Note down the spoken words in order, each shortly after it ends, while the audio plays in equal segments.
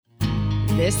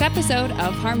This episode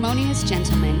of Harmonious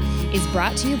Gentlemen is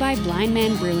brought to you by Blind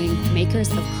Man Brewing, makers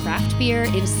of craft beer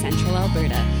in central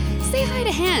Alberta. Say hi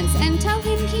to Hans and tell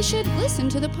him he should listen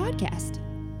to the podcast.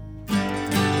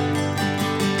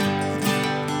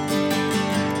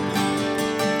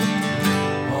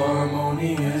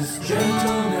 Harmonious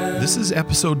Gentlemen. This is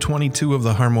episode 22 of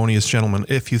the Harmonious Gentlemen.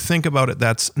 If you think about it,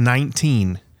 that's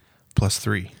 19 plus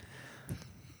 3.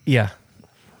 Yeah.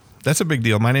 That's a big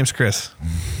deal. My name's Chris.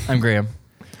 I'm Graham.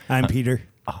 I'm Peter.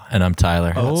 And I'm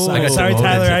Tyler. Sorry,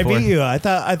 Tyler. I beat you. I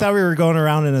thought we were going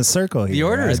around in a circle here. The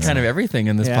order is kind of everything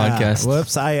in this podcast.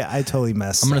 Whoops, I totally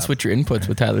messed up. I'm going to switch your inputs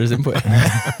with Tyler's input.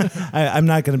 I'm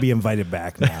not going to be invited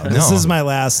back now. This is my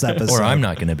last episode. Or I'm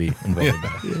not going to be invited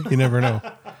back. You never know.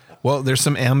 Well, there's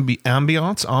some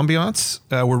ambiance.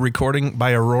 We're recording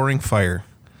by a roaring fire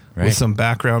with some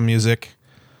background music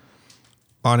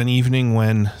on an evening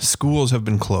when schools have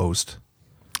been closed.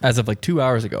 As of like 2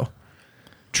 hours ago.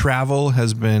 Travel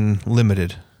has been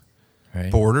limited.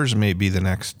 Right. Borders may be the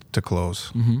next to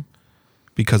close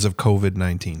because of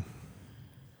COVID-19.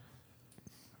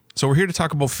 So we're here to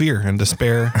talk about fear and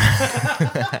despair.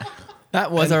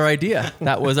 That was our idea.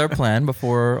 That was our plan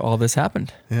before all this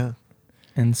happened. Yeah.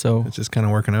 And so, It's just kind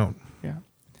of working out.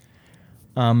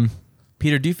 yeah.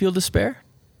 Peter, do you feel despair?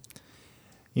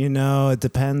 You know, it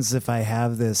depends if I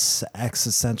have this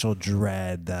existential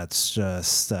dread that's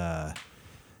just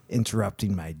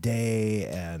interrupting my day,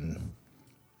 and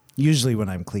usually when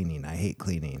I'm cleaning, I hate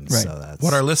cleaning. Right. So that's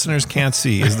What our listeners can't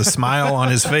see is the smile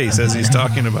on his face as he's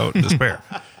talking about despair.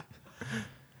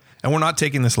 And we're not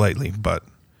taking this lightly, but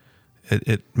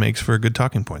it makes for good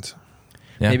talking points.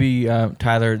 Yeah. Maybe,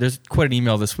 Tyler, there's quite an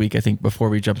email this week, I think, before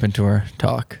we jump into our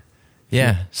talk.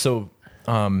 Yeah. So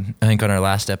I think on our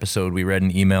last episode, we read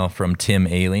an email from Tim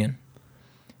Alien.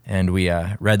 And we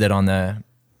read that on the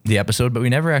episode, but we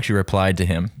never actually replied to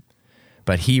him.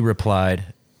 But he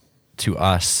replied to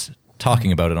us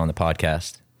talking about it on the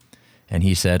podcast. And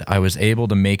he said, I was able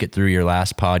to make it through your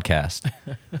last podcast.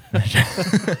 Ouch.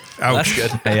 That's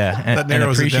good. Yeah. And, That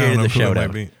narrows it appreciated down the of who it shout might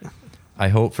out. be. I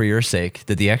hope for your sake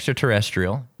that the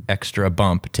extraterrestrial extra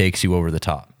bump takes you over the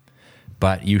top.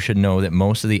 But you should know that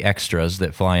most of the extras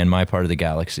that fly in my part of the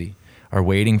galaxy are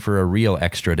waiting for a real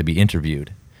extra to be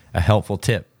interviewed. A helpful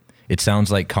tip. It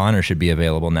sounds like Connor should be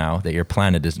available now that your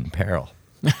planet is in peril.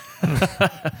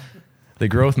 The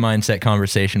growth mindset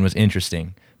conversation was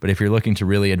interesting, but if you're looking to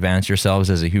really advance yourselves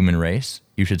as a human race,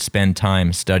 you should spend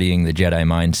time studying the Jedi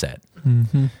mindset.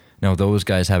 Now, those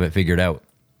guys have it figured out.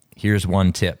 Here's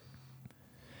one tip.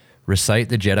 Recite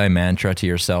the Jedi mantra to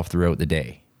yourself throughout the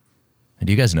day.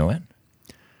 Do you guys know it?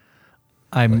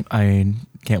 I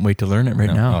can't wait to learn it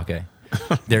right now. Okay.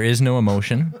 There is no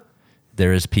emotion.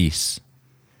 There is peace.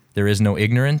 There is no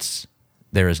ignorance.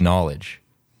 There is knowledge.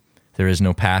 There is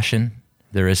no passion.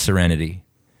 There is serenity.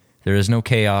 There is no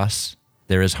chaos.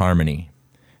 There is harmony.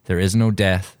 There is no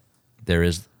death. There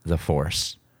is the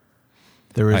Force.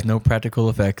 There is no practical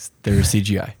effects. There is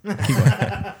CGI. Keep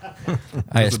going.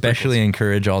 I especially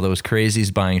encourage all those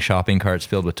crazies buying shopping carts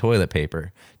filled with toilet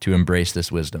paper to embrace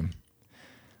this wisdom.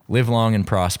 Live long and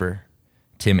prosper,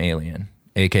 Tim Alien,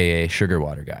 a.k.a. Sugar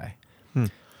Water Guy.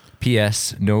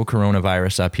 P.S. No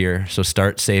coronavirus up here, so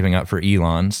start saving up for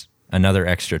Elon's, another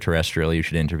extraterrestrial you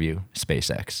should interview,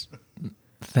 SpaceX.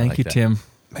 Thank like you, that. Tim.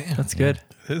 Man, That's good.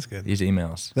 it is good. These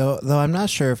emails. Though I'm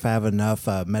not sure if I have enough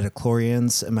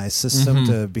metachlorians in my system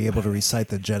to be able to recite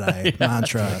the Jedi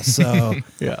mantra. So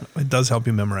Yeah. It does help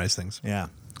you memorize things. yeah.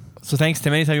 So thanks,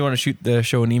 Tim. Anytime you want to shoot the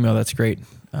show an email, that's great.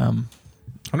 I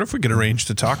wonder if we could arrange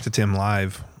to talk to Tim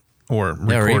live or record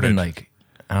Yeah, or even it.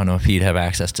 I don't know if he'd have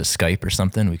access to Skype or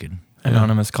something. We could,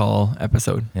 Anonymous call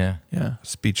episode. yeah. Yeah.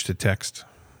 Speech to text.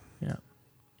 Yeah.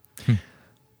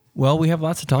 Well, we have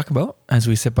lots to talk about as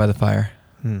we sit by the fire.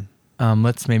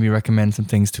 Let's maybe recommend some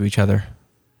things to each other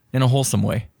in a wholesome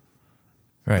way.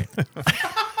 Right. I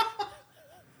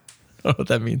don't know what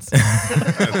that means.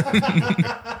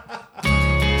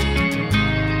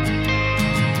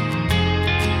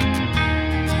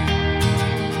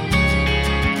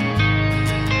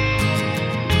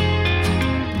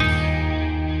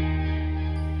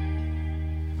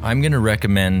 I'm going to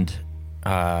recommend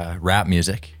rap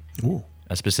music. Ooh.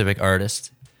 A specific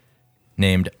artist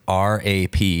named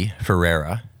R.A.P.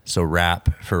 Ferreira. So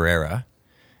Rap Ferreira.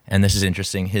 And this is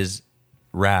interesting. His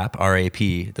rap,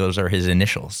 R.A.P., those are his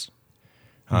initials.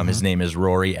 His name is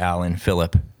Rory Allen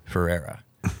Philip Ferreira.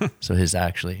 So his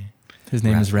name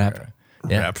is Rap. Ferreira.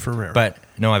 Rap Ferreira. But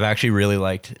no, I've actually really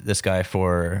liked this guy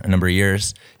for a number of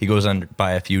years. He goes on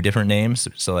by a few different names.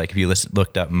 So like if you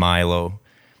looked up Milo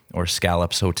or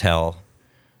Scallops Hotel,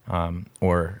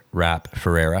 or Rap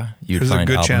Ferreira. You'd There's a find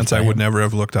good albums chance by I would him. never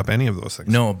have looked up any of those things.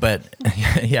 No, but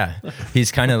yeah,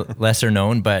 he's kind of lesser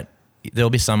known, but there'll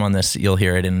be some on this. You'll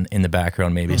hear it in the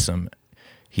background, maybe some.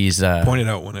 He's Point it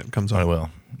out when it comes I on. will.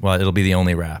 Well, it'll be the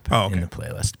only rap Oh, okay. in the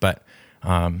playlist, but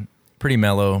pretty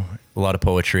mellow, a lot of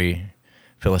poetry,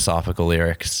 philosophical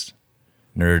lyrics,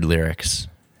 nerd lyrics,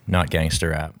 not gangster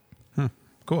rap.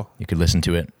 Cool. You could listen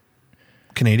to it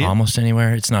Canadian? almost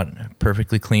anywhere. It's not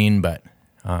perfectly clean, but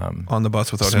On the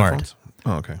bus without Smart. headphones?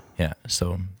 Oh, okay. yeah.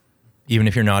 So even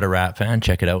if you're not a rap fan,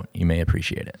 check it out. You may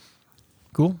appreciate it.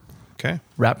 Cool. Okay.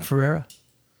 Rap Ferreira.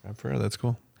 That's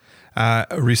cool. I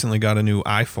recently got a new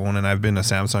iPhone, and I've been a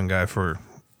Samsung guy for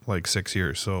like 6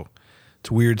 years. So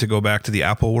it's weird to go back to the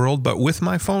Apple world. But with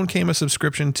my phone came a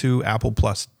subscription to Apple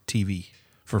Plus TV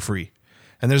for free.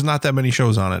 And there's not that many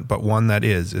shows on it, but one that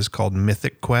is called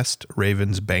Mythic Quest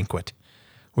Raven's Banquet,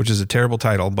 which is a terrible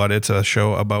title, but it's a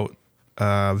show about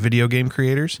video game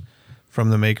creators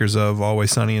from the makers of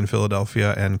Always Sunny in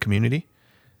Philadelphia and Community.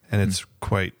 And it's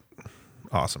quite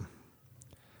awesome.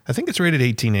 I think it's rated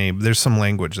 18A. There's some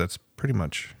language that's pretty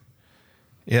much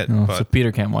it. Oh, but so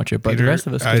Peter can't watch it, but Peter, the rest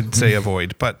of us I'd could. say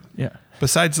avoid. But Yeah.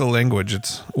 besides the language,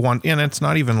 it's one, and it's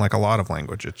not even like a lot of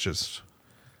language. It's just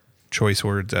choice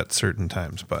words at certain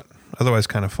times. But otherwise,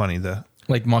 kind of funny. The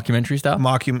Like mockumentary style?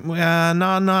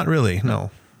 no, not really.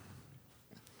 No,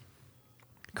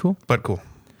 Cool. but cool.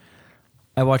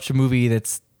 I watched a movie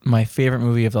that's my favorite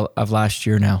movie of last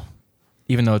year now.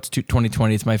 Even though it's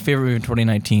 2020, it's my favorite movie in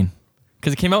 2019.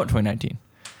 Because it came out in 2019.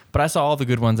 But I saw all the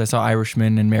good ones. I saw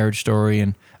Irishman and Marriage Story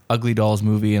and Ugly Dolls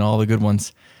movie and all the good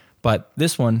ones. But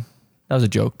this one, that was a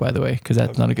joke, by the way, because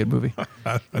that's not a good movie.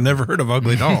 I never heard of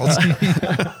Ugly Dolls.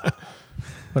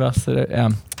 What else?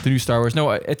 The new Star Wars.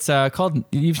 No, it's called,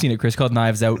 you've seen it, Chris, called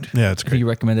Knives Out. Yeah, it's I think great. you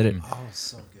recommended it. Oh,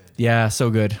 so good. Yeah, so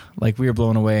good. Like, we were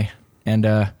blown away. And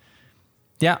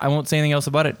yeah, I won't say anything else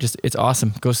about it. Just, it's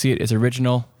awesome. Go see it. It's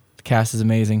original. The cast is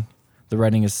amazing. The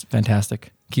writing is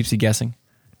fantastic. Keeps you guessing.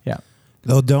 Yeah.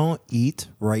 Though don't eat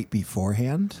right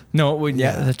beforehand. No, well,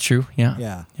 yeah, Yeah. that's true. Yeah.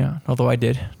 Yeah. Yeah. Although I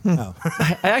did. Oh.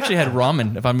 I actually had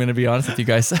ramen, if I'm going to be honest with you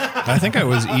guys. I think I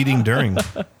was eating during.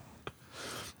 But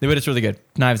it's really good.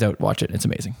 Knives Out. Watch it. It's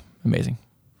amazing. Amazing.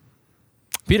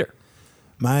 Peter.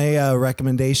 My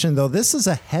recommendation, though, this is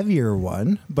a heavier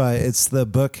one, but it's the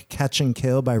book Catch and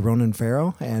Kill by Ronan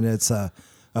Farrow, and it's a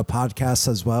podcast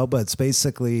as well. But it's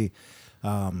basically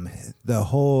the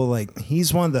whole, like,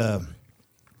 he's one of the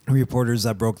reporters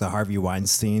that broke the Harvey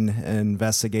Weinstein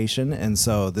investigation, and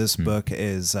so this book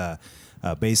is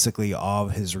basically all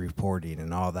of his reporting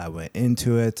and all that went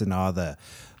into it, and all the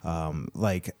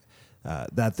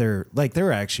that there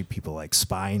were actually people like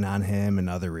spying on him and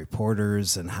other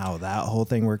reporters, and how that whole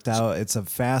thing worked out. It's a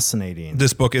fascinating.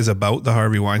 This book is about the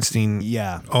Harvey Weinstein.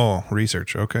 Yeah. Oh,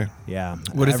 research. Okay. Yeah.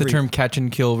 What does the term catch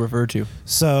and kill refer to?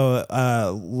 So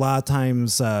a lot of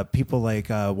times people like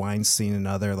Weinstein and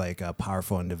other like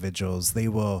powerful individuals, they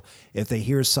will, if they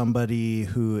hear somebody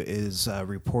who is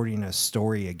reporting a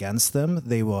story against them,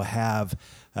 they will have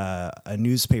a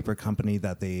newspaper company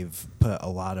that they've put a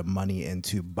lot of money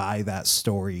into buy that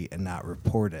story and not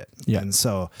report it. Yeah. And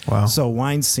so, Wow. so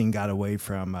Weinstein got away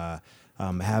from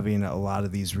having a lot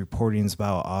of these reportings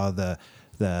about all the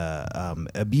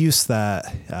abuse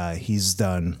that he's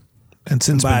done And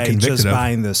since by been convicted just of.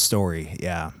 buying this story.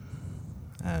 Yeah.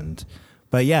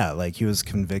 But yeah, like he was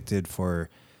convicted for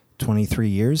 23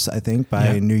 years, I think,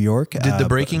 by Yeah. New York. Did the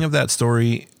breaking of that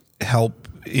story help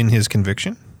in his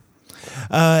conviction?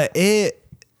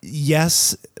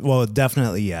 Yes. Well,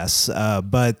 definitely yes.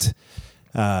 But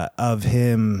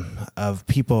of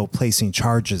people placing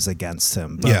charges against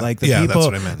him. But Yeah. like the Yeah, that's people,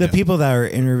 what I meant, the yeah. people that are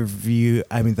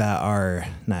that are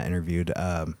not interviewed,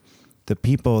 the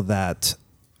people that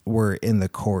were in the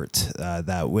court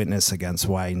that witness against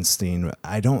Weinstein,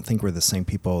 I don't think were the same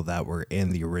people that were in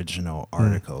the original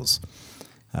articles.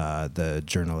 The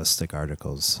journalistic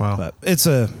articles. Wow. But it's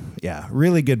a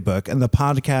really good book, and the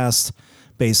podcast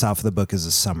based off of the book is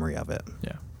a summary of it.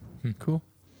 Yeah. Cool.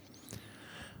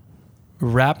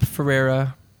 Rap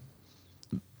Ferreira,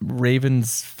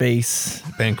 Raven's Face,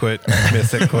 Banquet,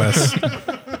 Mythic Quest,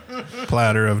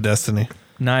 Platter of Destiny.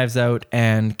 Knives Out,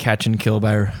 and Catch and Kill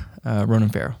by Ronan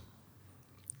Farrow.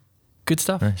 Good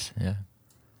stuff. Nice. Yeah.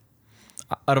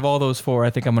 Out of all those four, I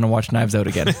think I'm going to watch Knives Out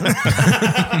again.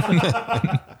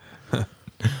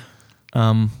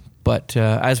 But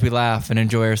as we laugh and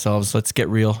enjoy ourselves, let's get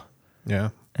real. Yeah.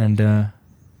 And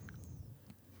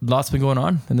lots been going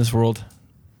on in this world.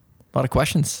 A lot of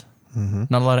questions,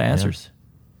 not a lot of answers.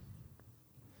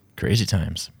 Crazy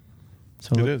times.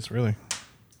 So It is, really.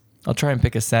 I'll try and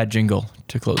pick a sad jingle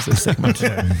to close this segment.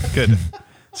 Good.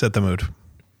 Set the mood.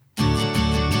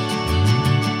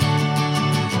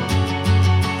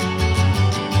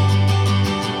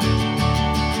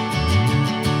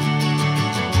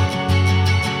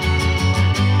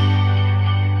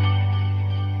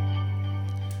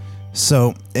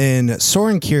 So, in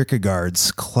Soren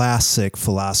Kierkegaard's classic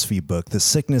philosophy book, The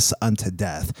Sickness Unto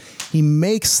Death, he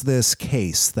makes this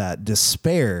case that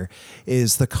despair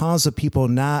is the cause of people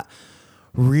not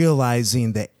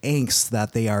realizing the angst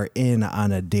that they are in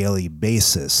on a daily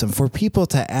basis. And for people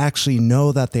to actually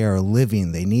know that they are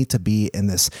living, they need to be in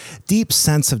this deep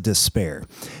sense of despair.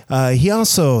 He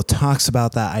also talks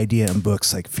about that idea in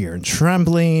books like Fear and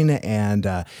Trembling and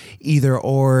Either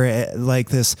Or, like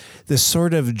this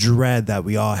sort of dread that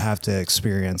we all have to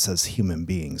experience as human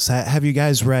beings. Have you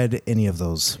guys read any of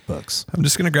those books? I'm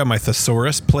just going to grab my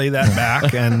thesaurus, play that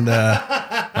back, and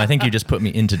I think you just put me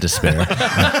into despair.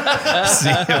 see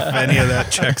if any of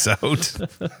that checks out.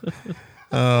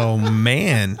 Oh,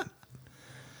 man.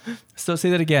 So say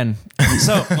that again.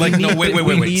 So, Like, no, wait.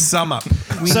 need- Sum up.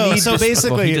 So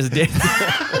basically, he just did.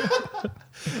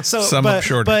 So, Sum up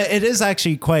shorter. but it is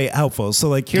actually quite helpful. So,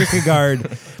 like Kierkegaard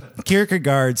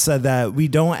said that we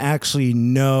don't actually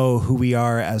know who we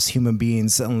are as human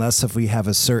beings unless if we have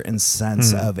a certain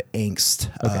sense of angst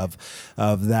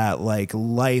of that. Like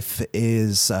life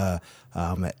is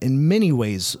in many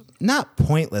ways not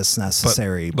pointless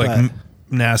necessarily, but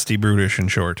nasty, brutish,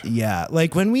 and short. yeah,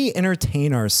 like when we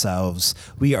entertain ourselves,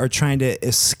 we are trying to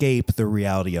escape the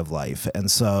reality of life.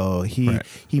 And so he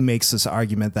makes this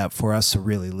argument that for us to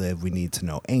really live, we need to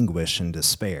know anguish and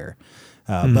despair.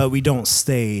 But we don't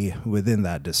stay within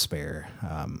that despair.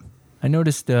 I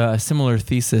noticed a similar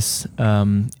thesis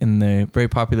in the very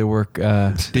popular work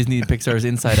Disney and Pixar's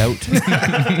Inside Out.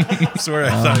 That's where I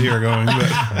thought you were going.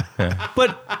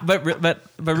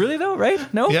 but really though,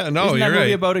 right? No. Yeah, no, Isn't that you're movie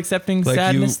right. about accepting Like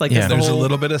sadness? you, Like it's the there's a whole-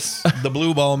 little bit of the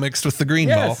blue ball mixed with the green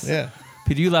Yes. ball. Yeah.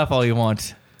 Peter, you laugh all you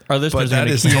want. Our But listeners are that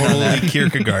gonna is key in on totally that.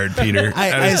 Kierkegaard, Peter.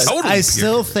 That is totally I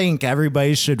still think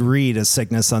everybody should read A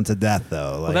Sickness Unto Death,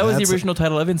 though. Like, Well, that was that's- the original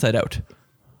title of Inside Out.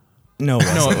 No, it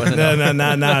wasn't. it wasn't.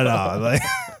 No, not at all. Like,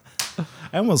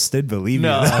 I almost did believe you.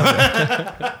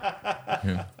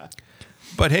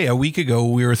 But hey, a week ago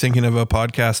we were thinking of a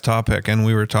podcast topic, and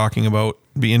we were talking about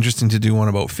be interesting to do one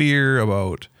about fear,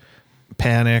 about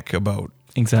panic, about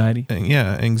Anxiety.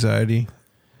 anxiety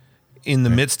in the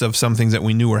midst of some things that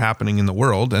we knew were happening in the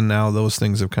world, and now those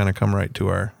things have kind of come right to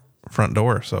our front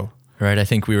door. So Right. I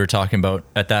think we were talking about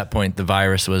at that point the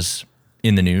virus was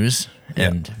in the news,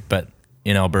 but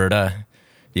in Alberta,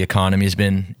 the economy's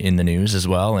been in the news as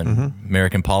well, and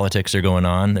American politics are going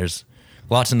on. There's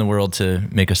lots in the world to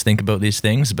make us think about these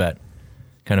things, but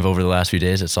kind of over the last few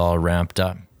days, it's all ramped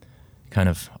up. Kind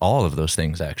of all of those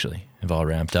things actually have all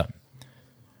ramped up.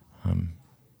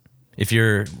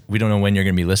 We don't know when you're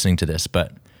going to be listening to this,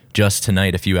 but just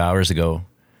tonight, a few hours ago,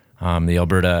 the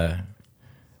Alberta,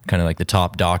 kind of like the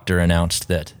top doctor announced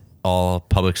that all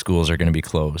public schools are going to be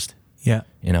closed Yeah.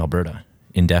 in Alberta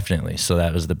indefinitely. So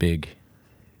that was the big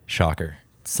shocker.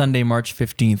 Sunday, March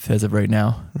 15th as of right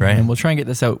now. Right. And we'll try and get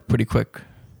this out pretty quick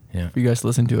Yeah. for you guys to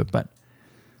listen to it. But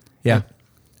yeah.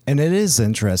 And it is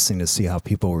interesting to see how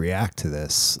people react to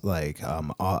this, like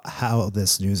how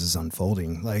this news is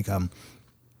unfolding. Like,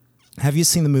 have you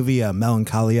seen the movie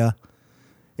Melancholia?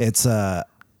 It's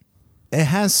it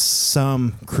has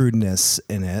some crudeness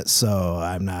in it, so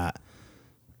I'm not.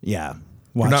 Yeah,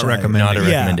 We're not watch it. recommending. Not a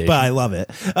Yeah, recommendation. but I love it.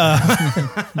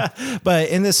 But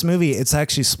in this movie, it's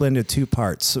actually split into two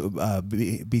parts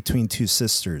between two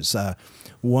sisters.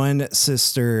 One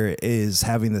sister is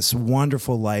having this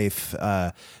wonderful life.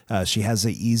 She has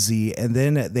it easy. And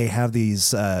then they have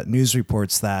these news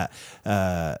reports that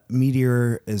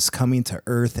meteor is coming to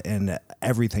Earth and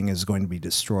everything is going to be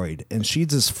destroyed. And she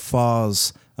just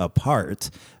falls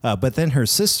apart. But then her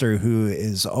sister, who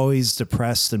is always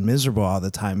depressed and miserable all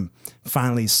the time,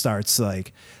 finally starts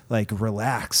like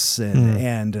relax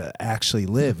and actually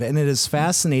live. And it is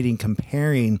fascinating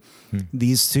comparing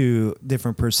these two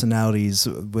different personalities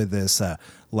with this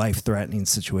life-threatening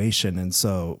situation. And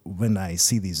so when I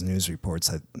see these news reports,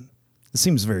 it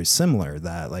seems very similar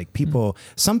that like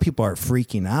some people are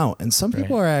freaking out and some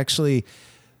people are actually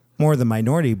more the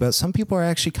minority, but some people are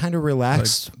actually kind of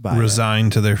relaxed by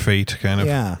resigned to their fate, kind of.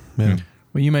 Yeah. Yeah.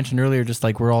 Well, you mentioned earlier, just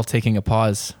like we're all taking a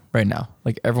pause right now.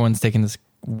 Like everyone's taking this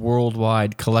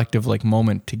worldwide collective like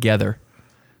moment together,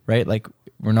 right? Like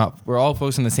we're all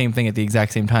posting the same thing at the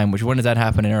exact same time, which when does that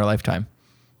happen in our lifetime?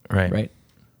 Right.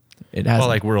 It has Well,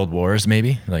 like world wars,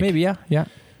 maybe. Like maybe, yeah.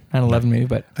 9/11 maybe,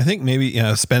 but I think maybe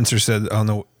Spencer said on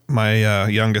the my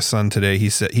youngest son today, he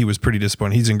said he was pretty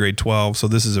disappointed. He's in grade 12, so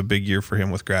this is a big year for him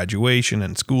with graduation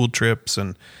and school trips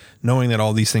and knowing that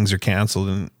all these things are canceled.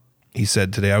 And he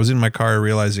said today, I was in my car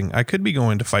realizing I could be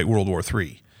going to fight World War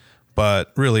III,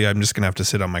 but really I'm just going to have to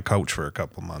sit on my couch for a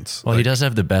couple months. Well, he does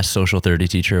have the best social 30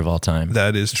 teacher of all time.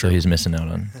 That is true. So he's missing out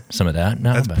on some of that.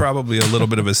 No, That's but- probably a little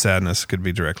bit of his sadness could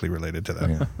be directly related to that.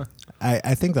 Yeah.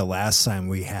 I think the last time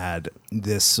we had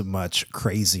this much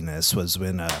craziness was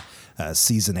when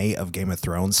season 8 of Game of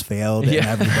Thrones failed and Yeah.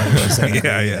 everybody was angry.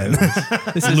 Yeah.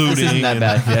 This isn't that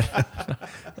bad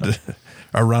yet.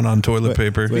 A run on toilet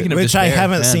paper. Speaking of Which I despair,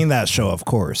 haven't man. seen that show, of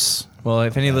course. Well,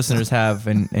 if any listeners have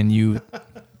and you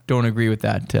don't agree with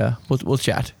that, we'll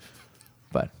chat.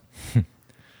 But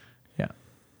yeah.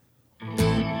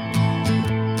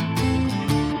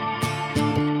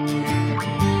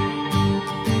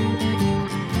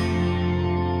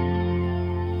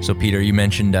 So, Peter, you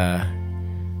mentioned a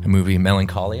movie,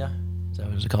 Melancholia. Is that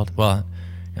what it was called? Well,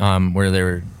 where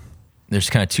there's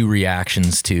kind of two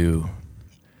reactions to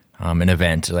an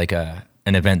event, like an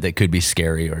event that could be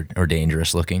scary or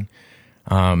dangerous looking.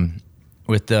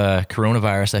 With the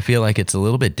coronavirus, I feel like it's a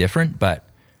little bit different, but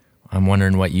I'm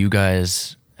wondering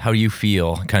how you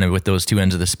feel kind of with those two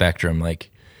ends of the spectrum,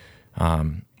 like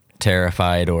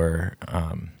terrified or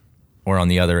on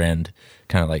the other end,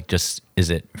 kind of like just, is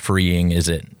it freeing?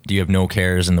 Do you have no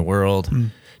cares in the world?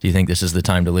 Do you think this is the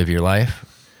time to live your life?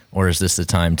 Or is this the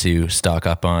time to stock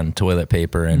up on toilet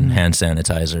paper and hand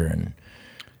sanitizer and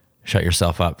shut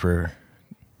yourself up for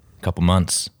a couple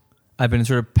months? I've been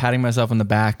sort of patting myself on the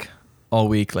back all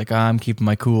week, like I'm keeping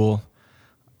my cool.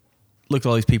 Looked at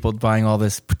all these people buying all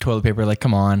this toilet paper, like,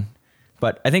 come on.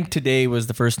 But I think today was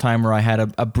the first time where I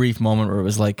had a brief moment where it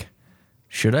was like,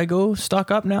 should I go stock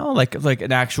up now? Like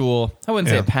an actual, I wouldn't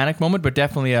say a panic moment, but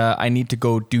definitely I need to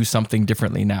go do something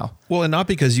differently now. Well, and not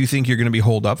because you think you're going to be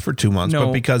holed up for 2 months, No.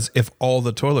 but because if all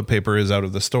the toilet paper is out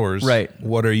of the stores, Right.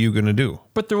 what are you going to do?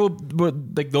 But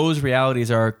like those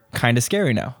realities are kind of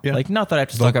scary now. Yeah. Like not that I have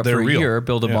to stock up they're for a real. year,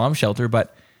 build a Yeah. bomb shelter,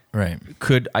 but Right.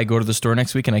 could I go to the store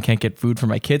next week and I can't get food for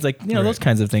my kids? Like, those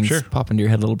kinds of things Sure. pop into your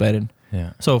head a little bit. And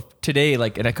Yeah. so today,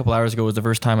 like a couple hours ago was the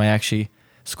first time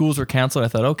schools were canceled. I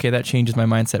thought, okay, that changes my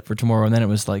mindset for tomorrow. And then it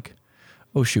was like,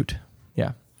 oh shoot.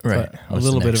 Yeah. Right. But What's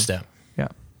the next step? Yeah.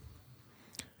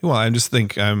 Well, I just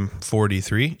think I'm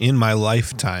 43. In my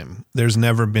lifetime, there's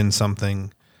never been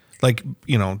something like,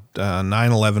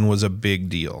 9/11 was a big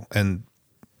deal and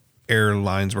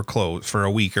airlines were closed for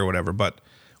a week or whatever, but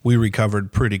we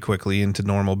recovered pretty quickly into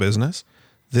normal business.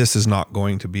 This is not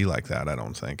going to be like that, I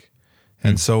don't think.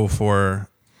 And so for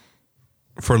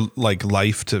like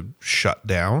life to shut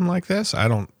down like this, I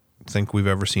don't think we've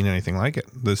ever seen anything like it,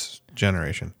 this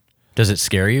generation. Does it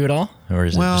scare you at all? Or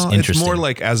is it just It's interesting? more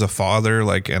like as a father,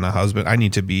 like, and a husband, I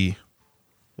need to be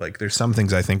like, there's some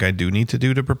things I think I do need to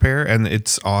do to prepare, and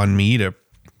it's on me to,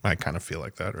 I kind of feel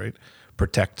like that, right?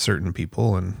 Protect certain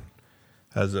people. And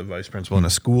as a vice principal in a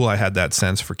school, I had that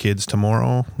sense for kids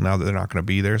tomorrow, now that they're not going to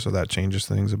be there. So that changes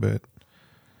things a bit.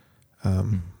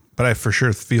 But I for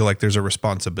sure feel like there's a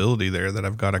responsibility there that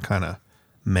I've got to kind of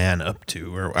man up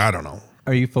to, or I don't know.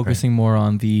 Are you focusing more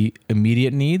on the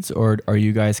immediate needs, or are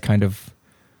you guys kind of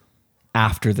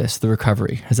after this, the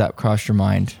recovery? Has that crossed your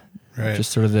mind? Right.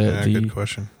 Just sort of Good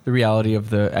question. the reality of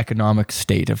the economic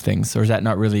state of things, or has that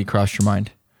not really crossed your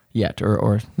mind yet,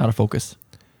 or not a focus?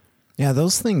 Yeah,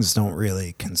 those things don't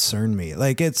really concern me.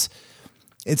 Like it's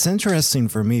interesting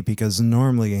for me because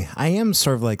normally I am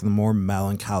sort of like the more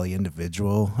melancholy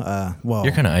individual.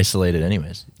 You're kind of isolated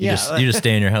anyways. You just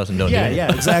stay in your house and don't do anything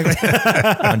exactly.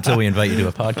 until we invite you to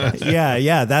a podcast.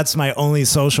 yeah, that's my only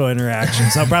social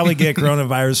interactions. I'll probably get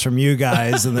coronavirus from you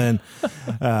guys, and then,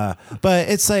 but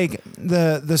it's like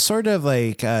the sort of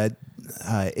like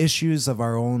issues of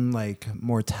our own like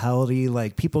mortality.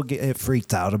 Like people get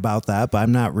freaked out about that, but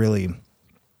I'm not really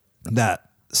that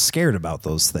scared about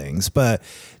those things. But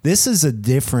this is a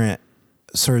different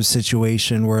sort of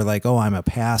situation where like, oh, I'm a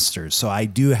pastor, so I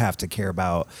do have to care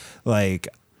about like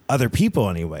other people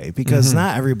anyway, because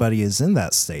not everybody is in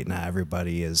that state. Not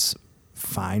everybody is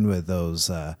fine with those.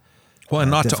 Well, and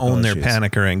not to difficult own their issues.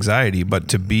 panic or anxiety, but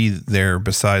to be there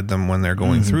beside them when they're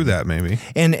going through that, maybe.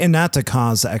 And not to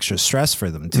cause extra stress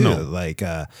for them too. No.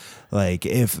 Like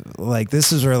if like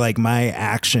this is where like my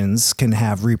actions can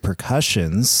have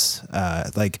repercussions.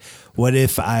 Like what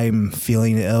if I'm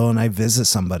feeling ill and I visit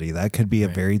somebody? That could be a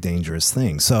very dangerous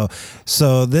thing. So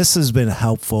this has been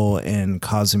helpful in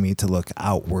causing me to look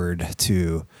outward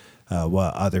to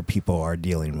what other people are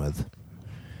dealing with.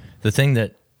 The thing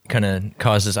that kind of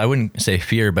causes, I wouldn't say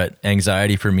fear, but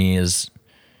anxiety for me is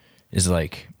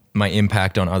like my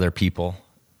impact on other people.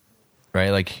 right?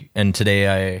 Like, and today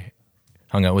I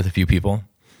hung out with a few people,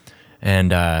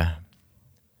 and yeah,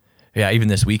 even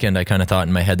this weekend I kind of thought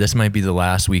in my head, this might be the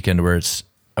last weekend where it's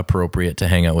appropriate to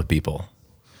hang out with people,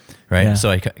 right? Yeah. So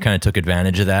I kind of took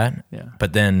advantage of that. Yeah.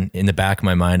 But then in the back of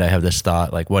my mind, I have this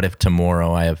thought, like, what if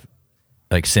tomorrow I have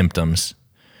like symptoms?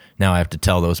 Now I have to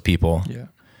tell those people. Yeah.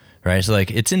 Right. So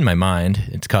like it's in my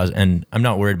mind. And I'm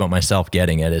not worried about myself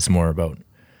getting it. It's more about,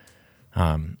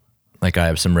 like I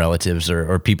have some relatives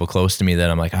or people close to me that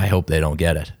I'm like, I hope they don't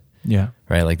get it. Yeah.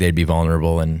 Right. Like they'd be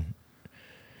vulnerable. And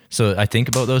so I think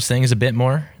about those things a bit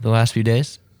more the last few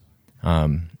days.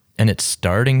 And it's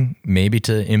starting maybe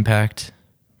to impact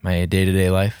my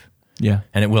day-to-day life. Yeah.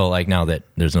 And it will, like, now that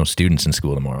there's no students in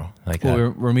school tomorrow. Like Well,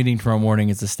 that. we're meeting tomorrow morning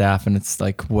as a staff, and it's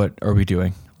like, what are we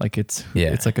doing? Like it's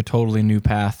like a totally new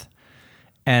path.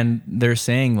 And they're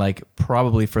saying like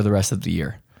probably for the rest of the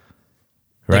year.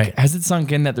 Right. Like, has it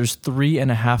sunk in that there's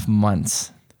 3.5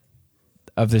 months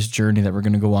of this journey that we're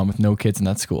going to go on with no kids in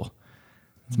that school?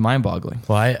 It's mind-boggling.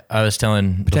 Well, I was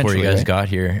telling before you Potentially, guys right? got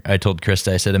here, I told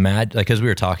Krista, I said, imagine, like, because we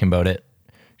were talking about it,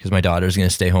 because my daughter's going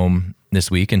to stay home this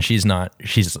week, and she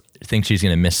thinks she's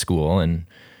going to miss school, and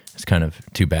it's kind of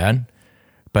too bad.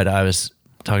 But I was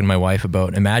talking to my wife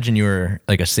about, imagine you were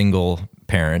like a single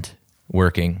parent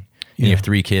working, and you have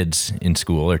 3 kids in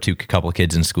school or couple of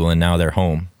kids in school, and now they're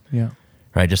home. Yeah.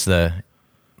 Right? Just the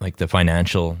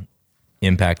financial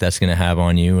impact that's going to have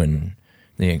on you, and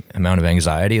the amount of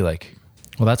anxiety, like.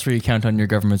 Well, that's where you count on your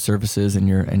government services and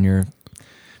your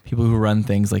people who run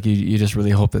things. Like you just really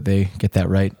hope that they get that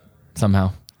right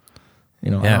somehow.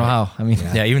 You know, I Yeah. don't know how. I mean,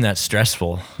 Yeah, even that's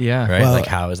stressful. Yeah. Right? Well, like,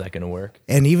 how is that going to work?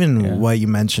 And even Yeah. what you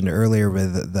mentioned earlier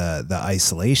with the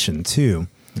isolation too,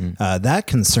 that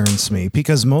concerns me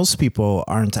because most people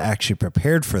aren't actually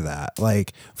prepared for that.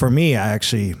 Like for me,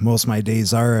 most of my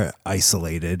days are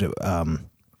isolated. And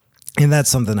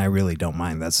that's something I really don't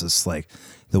mind. That's just like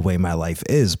the way my life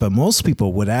is. But most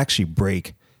people would actually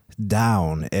break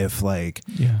down if like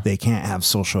they can't have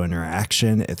social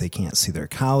interaction, if they can't see their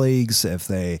colleagues, if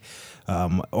they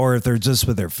or if they're just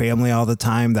with their family all the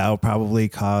time. That will probably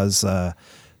cause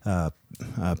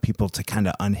people to kind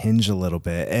of unhinge a little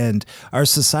bit. And our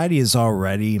society is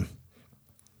already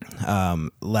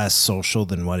less social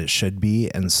than what it should be.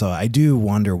 And so I do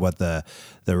wonder what the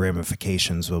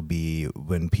ramifications will be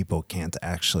when people can't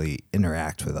actually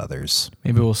interact with others.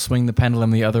 maybe we'll swing the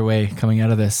pendulum the other way coming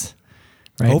out of this.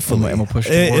 Right? Hopefully, and we'll push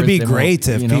it'd towards be and we'll, great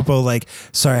if you know, people like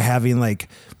start having like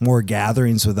more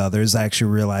gatherings with others,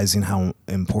 actually realizing how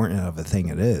important of a thing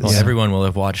it is. Well, everyone will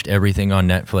have watched everything on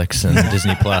Netflix and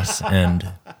Disney Plus, and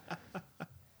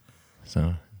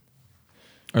so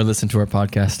or listen to our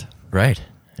podcast. right.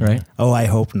 Right. Oh, I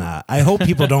hope not. I hope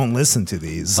people don't listen to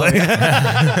these.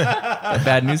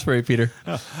 Bad news for you, Peter.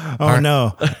 Oh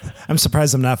no, I'm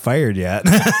surprised I'm not fired yet.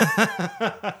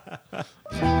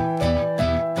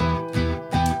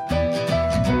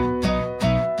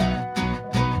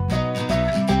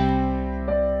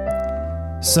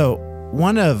 So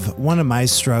one of my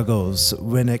struggles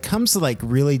when it comes to like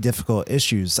really difficult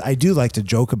issues, I do like to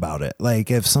joke about it. Like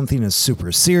if something is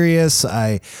super serious,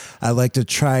 I like to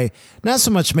try not so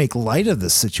much make light of the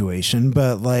situation,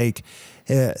 but like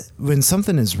when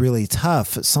something is really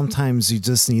tough, sometimes you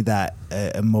just need that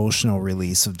emotional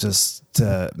release of just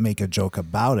to make a joke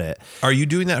about it. Are you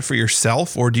doing that for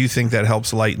yourself, or do you think that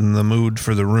helps lighten the mood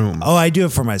for the room? Oh, I do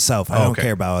it for myself. I don't Okay.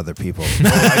 care about other people.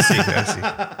 I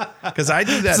see. Because I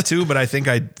do that too, but I think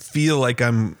I feel like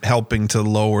I'm helping to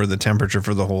lower the temperature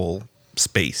for the whole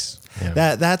space.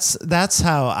 That's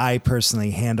how I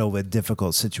personally handle with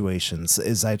difficult situations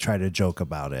is I try to joke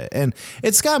about it. And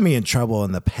it's got me in trouble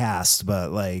in the past,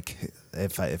 but like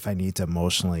if I need to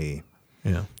emotionally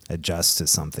adjust to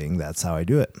something, that's how I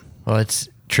do it. Well, it's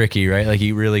tricky, right? Like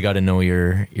you really got to know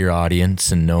your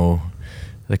audience and know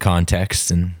the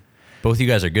context, and both you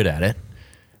guys are good at it.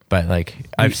 But like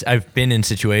I've been in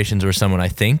situations where someone I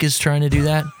think is trying to do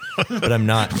that, but I'm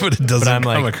not. But it doesn't I'm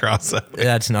come like, across that way.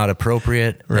 that's not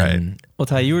appropriate. Right. And Well,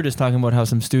 Ty, you were just talking about how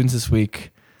some students this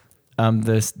week,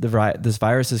 this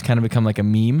virus has kind of become like a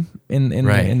meme in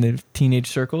Right. in the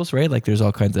teenage circles, right? Like there's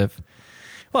all kinds of,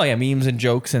 memes and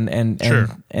jokes and Sure.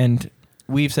 and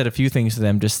we've said a few things to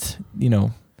them. Just we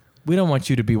don't want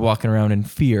you to be walking around in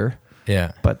fear,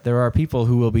 yeah. but there are people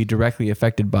who will be directly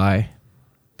affected by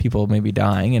people maybe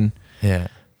dying, and Yeah.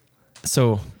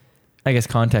 so I guess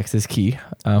context is key.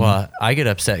 Well, I get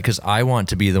upset because I want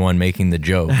to be the one making the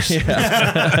jokes.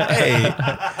 Hey,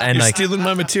 And you're like, stealing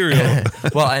my material.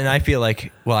 well, and I feel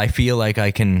like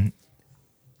I can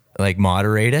like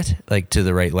moderate it like to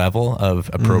the right level of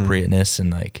appropriateness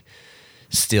and like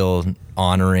still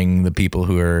honoring the people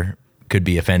who are could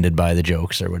be offended by the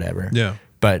jokes or whatever. Yeah.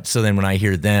 But so then when I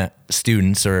hear that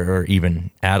students or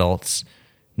even adults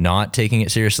not taking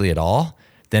it seriously at all,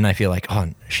 then I feel like, oh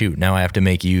shoot, now I have to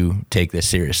make you take this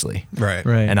seriously. Right.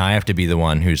 Right. And I have to be the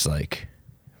one who's like,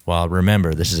 well,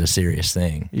 remember, this is a serious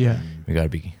thing. Yeah. We got to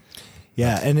be.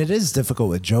 Yeah, and it is difficult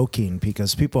with joking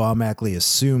because people automatically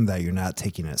assume that you're not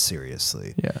taking it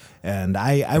seriously. Yeah. And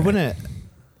I wouldn't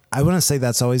say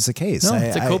that's always the case. No,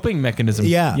 it's a coping mechanism.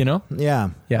 Yeah. You know? Yeah.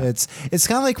 Yeah. It's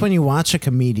kind of like when you watch a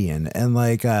comedian and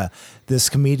like this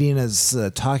comedian is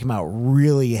talking about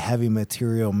really heavy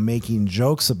material, making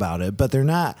jokes about it, but they're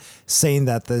not saying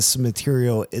that this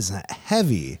material isn't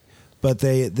heavy, but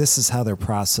this is how they're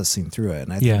processing through it.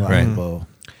 And I think a lot of people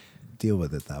deal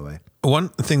with it that way. One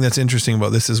thing that's interesting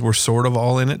about this is we're sort of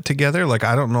all in it together. Like,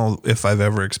 I don't know if I've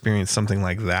ever experienced something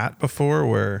like that before,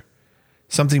 where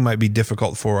something might be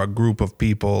difficult for a group of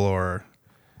people or,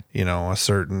 you know,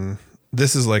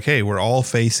 this is like, hey, we're all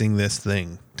facing this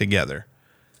thing together.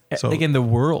 So Like in the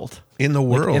world. in the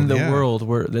world, In the yeah. world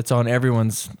where that's on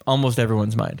almost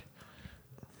everyone's mind.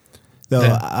 Though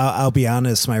Yeah. I'll be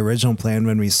honest, my original plan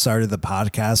when we started the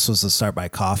podcast was to start by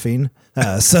coughing.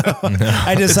 So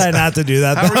I decided not to do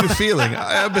that. How are you feeling?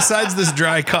 Besides this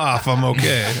dry cough, I'm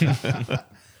okay.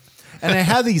 And I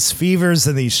have these fevers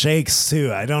and these shakes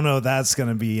too. I don't know if that's going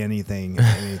to be anything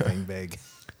big.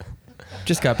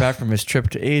 Just got back from his trip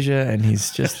to Asia and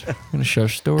he's just going to share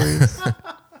stories.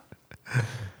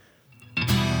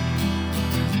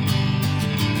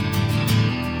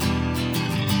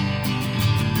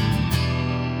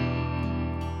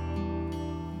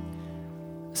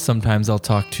 Sometimes I'll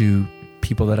talk to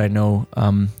people that I know,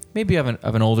 maybe of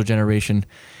an older generation,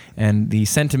 and the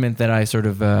sentiment that I sort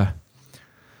of that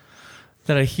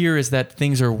I hear is that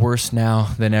things are worse now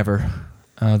than ever.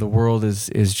 The world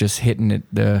is just hitting it,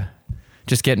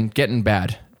 just getting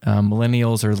bad.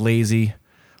 Millennials are lazy,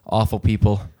 awful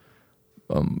people.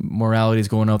 Morality is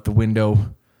going out the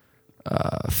window.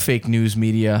 Fake news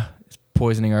media is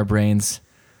poisoning our brains.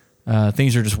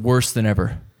 Things are just worse than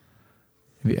ever.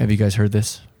 Have you guys heard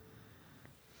this?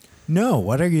 No,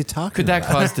 what are you talking Could that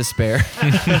about? cause despair?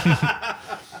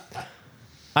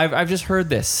 I've just heard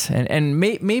this, and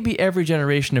maybe every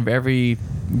generation of every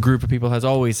group of people has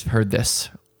always heard this.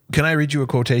 Can I read you a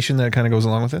quotation that kind of goes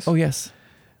along with this? Oh yes.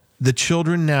 The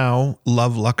children now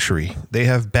love luxury. They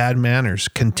have bad manners,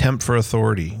 contempt for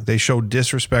authority. They show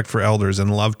disrespect for elders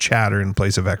and love chatter in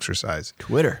place of exercise.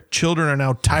 Twitter. Children are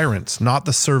now tyrants, not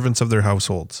the servants of their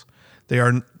households.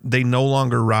 They no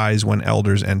longer rise when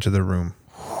elders enter the room.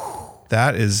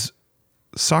 That is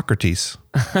Socrates.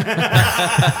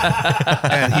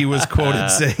 And he was quoted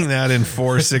saying that in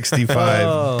 465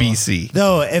 BC.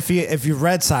 Though, if you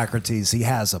read Socrates, he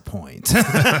has a point.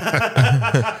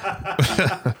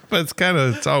 But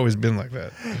it's always been like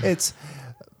that. It's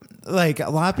like a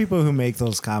lot of people who make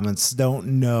those comments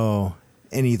don't know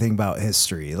anything about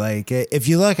history. Like if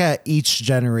you look at each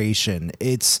generation,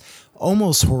 it's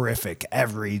almost horrific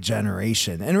every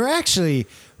generation, and we're actually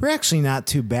not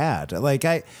too bad. Like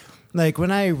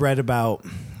when I read about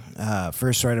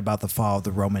first read about the fall of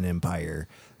the Roman Empire,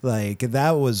 like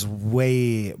that was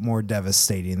way more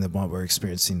devastating than what we're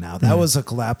experiencing now. That was a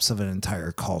collapse of an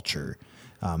entire culture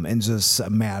in just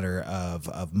a matter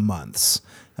of months.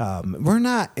 We're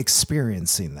not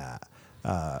experiencing that.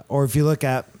 Or if you look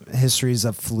at histories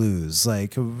of flus,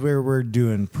 like we're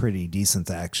doing pretty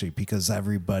decent actually, because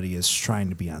everybody is trying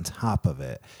to be on top of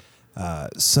it.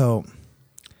 The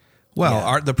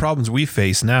problems we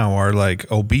face now are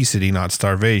like obesity, not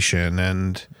starvation,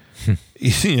 and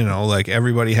like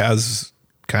everybody has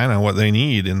kind of what they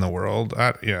need in the world.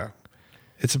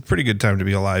 It's a pretty good time to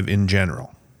be alive in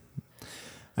general.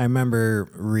 I remember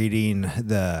reading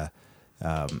the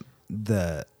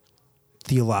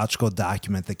theological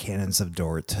document, the Canons of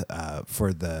Dort,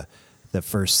 for the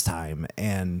first time,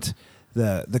 and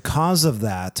the cause of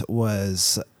that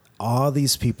was all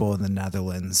these people in the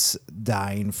Netherlands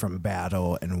dying from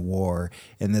battle and war,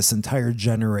 and this entire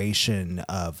generation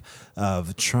of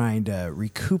trying to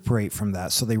recuperate from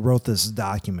that. So they wrote this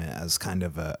document as kind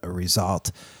of a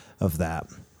result of that.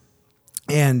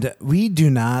 And we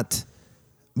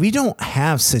don't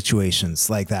have situations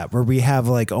like that where we have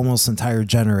like almost entire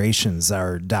generations that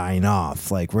are dying off.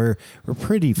 Like we're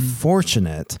pretty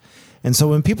fortunate. And so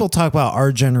when people talk about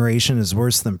our generation is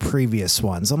worse than previous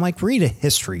ones, I'm like, read a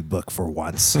history book for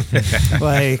once.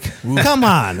 Like, come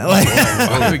on. Like,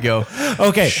 There we go.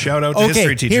 okay. Shout out to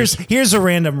history teachers. Here's a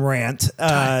random rant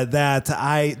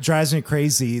that drives me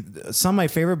crazy. Some of my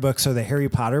favorite books are the Harry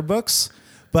Potter books,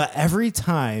 but every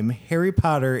time Harry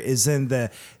Potter is in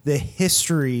the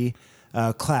history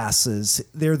classes.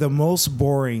 They're the most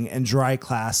boring and dry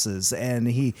classes, and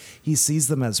he sees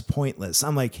them as pointless.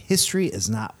 I'm like, history is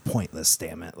not pointless,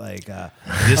 damn it. Like,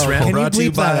 This round can you brought to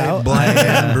you bleep that by out? Blind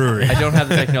Man Brewery. I don't have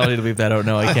the technology to bleep that out.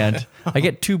 No, I can't. I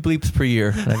get 2 bleeps per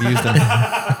year, and I've used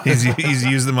them. He's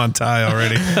used them on Ty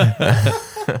already.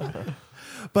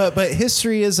 But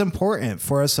history is important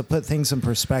for us to put things in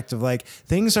perspective. Like,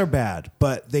 things are bad,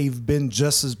 but they've been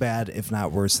just as bad, if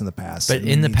not worse, in the past. But And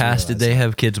we in the need to past, did realize they that.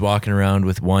 have kids walking around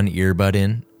with one earbud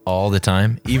in all the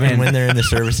time, even when they're in the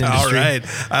service All industry? right.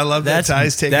 I love that That's-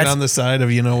 Ty's taking that's- on the side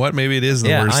of, you know what, maybe it is the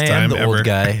Yeah, worst I am time the ever. old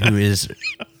guy who is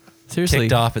Seriously.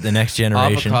 ticked off at the next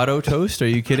generation. Avocado toast? Are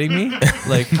you kidding me?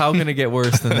 Like, how can it get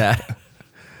worse than that?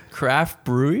 Craft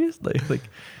breweries? Like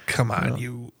Come on,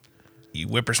 you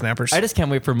whippersnappers. I just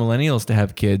can't wait for millennials to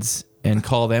have kids and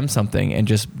call them something and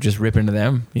just rip into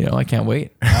them. You know, I can't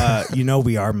wait. We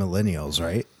are millennials,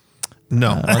 right?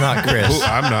 no. Well, not Chris. Ooh,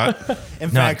 I'm not. In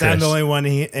fact, I'm Chris. the only one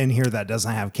in here that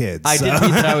doesn't have kids. I so- did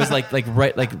mean that I was like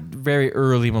very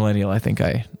early millennial. I think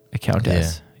I count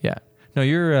as. Yeah. No,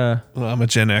 you're Well, I'm a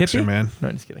Gen Xer, hippie? man. No,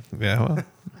 I'm just kidding. Yeah, well,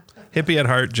 hippie at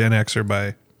heart, Gen Xer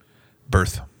by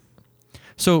birth.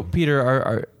 So, Peter,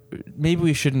 our maybe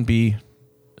we shouldn't be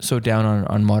so down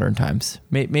on modern times.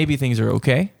 Maybe things are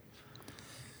okay.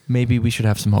 Maybe we should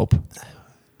have some hope.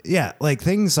 Yeah, like,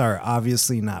 things are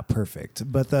obviously not perfect,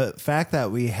 but the fact that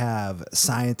we have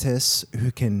scientists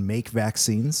who can make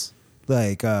vaccines,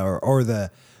 like, or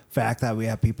the fact that we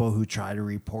have people who try to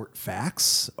report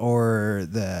facts, or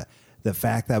the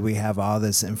fact that we have all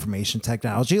this information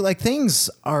technology, like,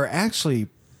 things are actually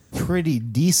pretty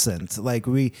decent. Like,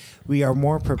 we are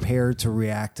more prepared to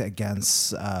react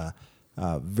against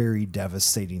very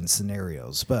devastating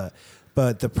scenarios,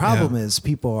 but the problem is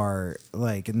people are,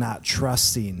 like, not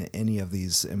trusting any of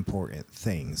these important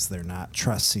things. They're not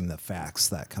trusting the facts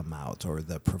that come out or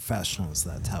the professionals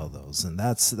that tell those, and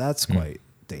that's quite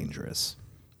dangerous.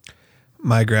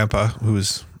 My grandpa,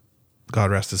 who's,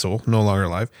 God rest his soul, no longer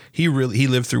alive, he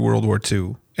lived through World War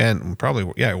II and probably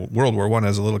World War I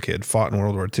as a little kid, fought in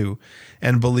World War II,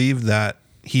 and believed that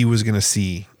he was going to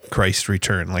see Christ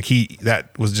return. Like,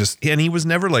 that was just, and he was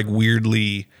never like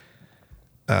weirdly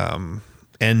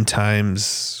end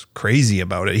times crazy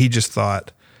about it. He just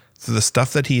thought, the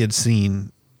stuff that he had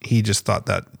seen, he just thought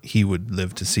that he would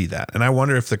live to see that. And I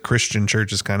wonder if the Christian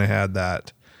church has kind of had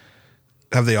that.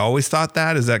 Have they always thought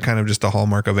that? Is that kind of just a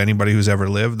hallmark of anybody who's ever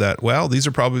lived, that, well, these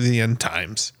are probably the end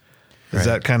times? Is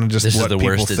that kind of just This is what the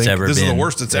people worst think? it's ever This been. is the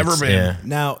worst it's ever been. Yeah.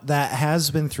 Now, that has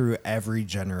been through every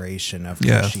generation of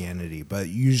Yeah. Christianity, but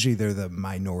usually they're the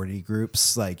minority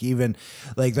groups. Like, even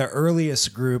like the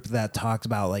earliest group that talked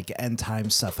about, like, end time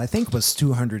stuff, I think, was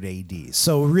 200 AD.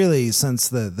 So really, since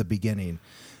the beginning.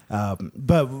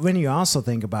 But when you also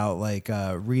think about, like,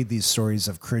 read these stories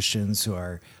of Christians who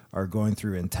are going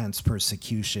through intense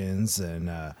persecutions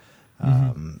and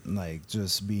like,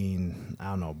 just being,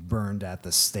 I don't know, burned at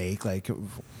the stake. Like,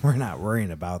 we're not worrying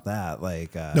about that.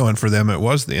 Like, No, and for them, it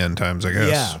was the end times, I guess.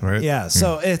 yeah, Right? yeah.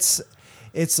 So it's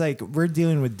like, we're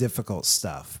dealing with difficult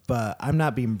stuff, but I'm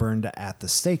not being burned at the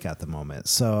stake at the moment.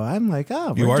 So I'm like,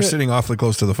 oh, You we're are good. sitting awfully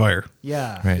close to the fire.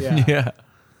 Yeah, Right. yeah. Yeah.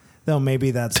 Though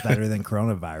maybe that's better than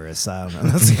coronavirus. I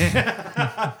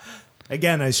don't know.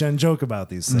 Again, I shouldn't joke about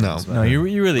these things. No. but No, you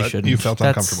really But shouldn't. you felt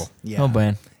That's- uncomfortable. Yeah. Oh,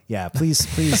 man. Yeah, please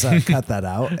cut that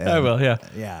out. I will, yeah.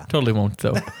 Yeah. Totally won't,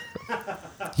 though.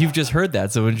 You've just heard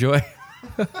that, so enjoy.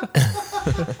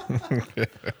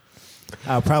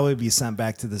 I'll probably be sent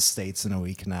back to the States in a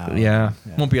week now. Yeah.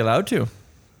 Won't be allowed to.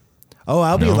 Oh,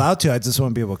 I'll be allowed to. I just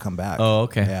won't be able to come back. Oh,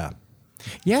 okay. Yeah.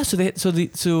 Yeah, so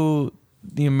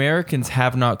the Americans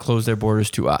have not closed their borders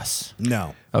to us.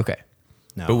 No. Okay.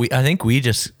 No. But I think we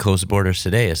just closed the borders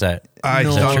today. Is that? I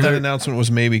No. thought that Sure. announcement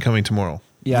was maybe coming tomorrow.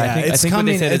 Yeah, I it's think what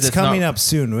coming. they said is It's coming not, up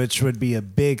soon, which would be a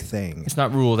big thing. It's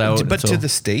not ruled out. But to until- the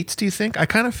States, do you think? I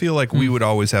kind of feel like we would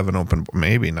always have an open,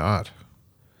 maybe not.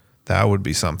 That would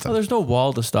be something. well, there's no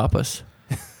wall to stop us.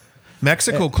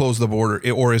 Mexico closed the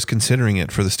border or is considering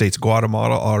it for the States.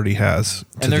 Guatemala already has. to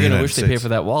And they're the going to United wish they pay States. for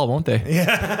that wall, won't they?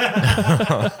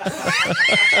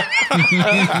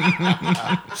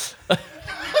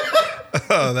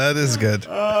 Oh, that is good.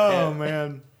 Oh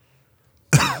man.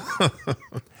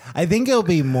 I think it'll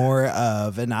be more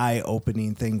of an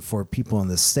eye-opening thing for people in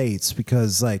the States,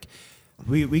 because, like,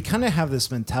 we kind of have this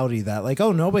mentality that, like,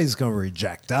 oh, nobody's going to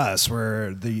reject us.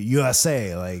 We're the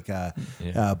USA. Like,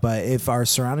 but if our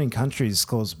surrounding countries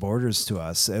close borders to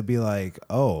us, it'd be like,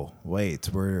 oh, wait,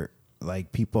 we're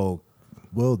like, people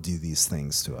will do these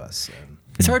things to us. And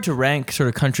It's hard to rank sort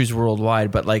of countries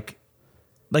worldwide, but like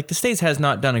the States has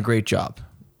not done a great job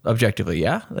objectively.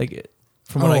 Yeah. Like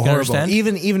from what I can horrible.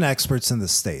 understand. Even experts in the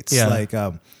States, Yeah. like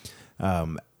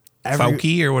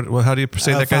Fauci, or what? How do you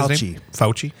say that guy's Fauci. name?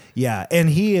 Fauci. Yeah, and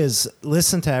he is,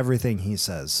 listen to everything he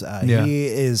says. Yeah. He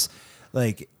is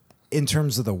like, in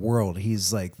terms of the world,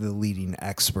 he's like the leading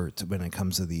expert when it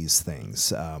comes to these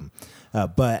things.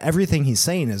 But everything he's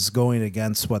saying is going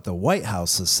against what the White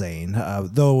House is saying.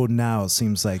 Though now it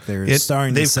seems like they're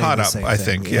starting to They've say caught the up, same I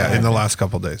thing. think. Yeah, in the last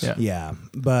couple of days. Yeah. Yeah,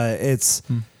 but it's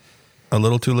A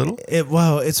little too little.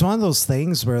 it's one of those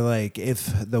things where, like, if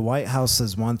the White House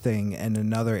says one thing and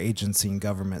another agency in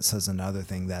government says another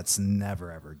thing, that's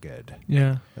never ever good.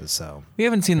 Yeah. So We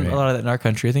haven't seen a lot of that in our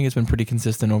country. I think it's been pretty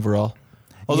consistent overall.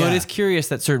 Although it Yeah. is curious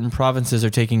that certain provinces are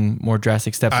taking more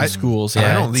drastic steps in schools.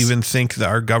 I don't even think that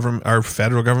our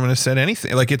federal government has said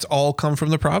anything. Like, it's all come from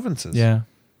the provinces. Yeah.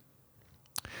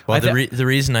 Well, I the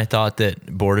reason I thought that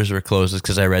borders were closed is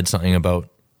because I read something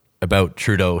about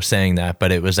Trudeau saying that,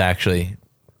 but it was actually,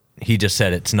 he just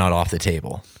said it's not off the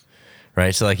table,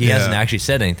 right? So like he hasn't actually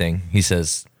said anything. He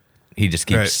says, he just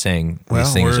keeps saying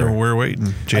these things. We're waiting.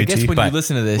 JT. I guess when you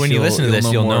listen to this, when you listen to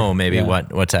this, you'll more. know maybe Yeah.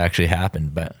 what's actually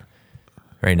happened. But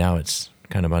right now, it's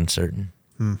kind of uncertain.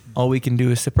 All we can do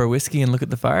is sip our whiskey and look at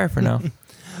the fire for now.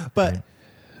 But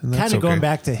And that's kind of going okay.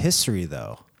 back to history,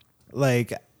 though,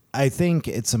 like, I think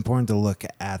it's important to look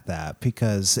at that,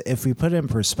 because if we put it in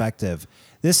perspective,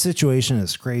 this situation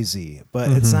is crazy, but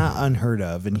it's not unheard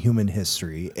of in human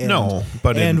history. And, No,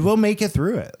 but we'll make it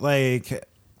through it. Like,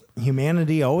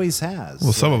 humanity always has.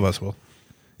 Well, some of us will.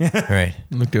 Right.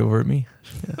 Looked over at me.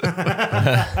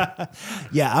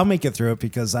 Yeah, I'll make it through it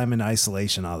because I'm in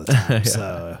isolation all the time.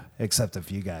 So, except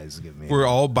if you guys give me. We're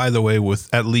all, by the way, with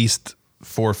at least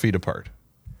 4 feet apart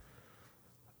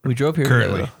We drove here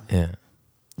currently. together, Yeah.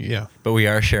 Yeah. But we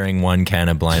are sharing one can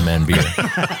of Blind Man beer.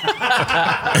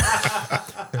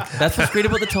 That's what's great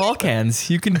about the tall cans.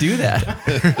 You can do that.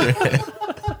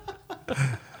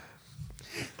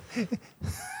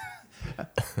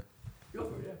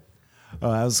 Oh,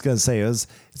 I was gonna say it's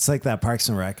like that Parks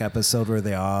and Rec episode where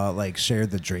they all like shared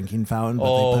the drinking fountain, but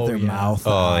they put their mouth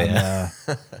on.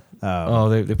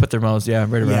 They put their mouths, right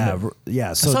around Yeah, it. yeah.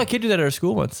 I saw So a kid do that at our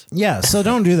school once. yeah, so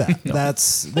don't do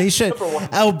that. They should.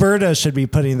 Alberta should be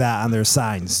putting that on their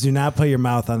signs. Do not put your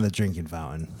mouth on the drinking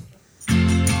fountain.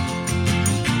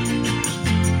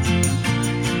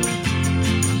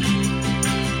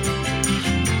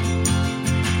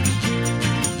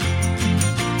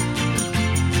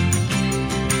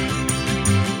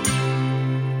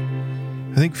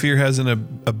 I think fear has an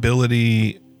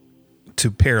ability to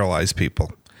paralyze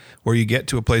people, where you get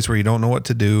to a place where you don't know what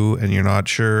to do and you're not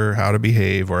sure how to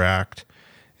behave or act,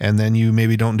 and then you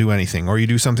maybe don't do anything or you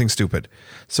do something stupid.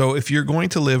 So if you're going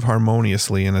to live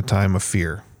harmoniously in a time of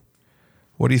fear,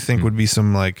 what do you think would be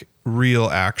some like real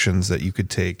actions that you could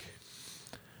take?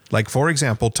 Like, for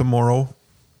example, tomorrow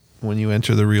when you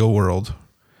enter the real world,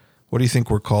 what do you think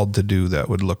we're called to do that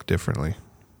would look differently?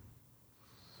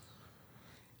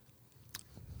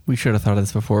 We should have thought of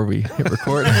this before we hit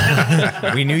record.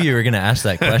 We knew you were going to ask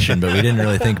that question, but we didn't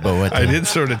really think about what to. I did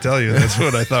sort of tell you that's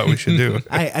what I thought we should do.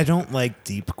 I don't like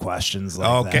deep questions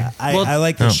like Okay. that. I Well-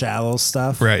 like the shallow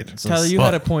stuff. Right. So Tyler, you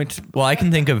had a point. Well, I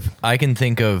can think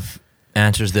of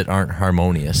answers that aren't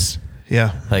harmonious.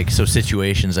 Yeah. Like, so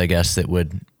situations, I guess, that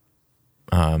would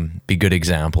be good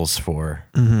examples for,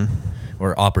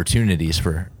 or opportunities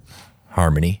for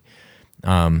harmony.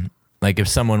 Like if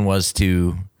someone was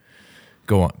to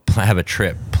go on, have a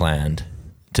trip planned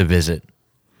to visit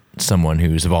someone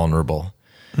who's vulnerable,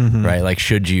 right? Like,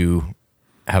 should you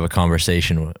have a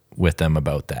conversation with them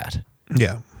about that?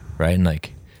 Yeah. Right. And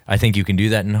like, I think you can do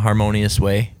that in a harmonious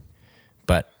way,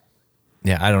 but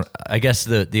yeah, I guess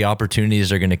the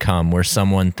opportunities are going to come where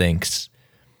someone thinks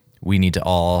we need to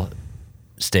all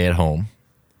stay at home,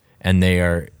 and they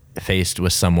are faced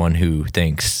with someone who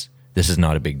thinks this is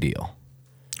not a big deal.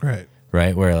 Right.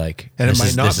 Right. Where like, And it this might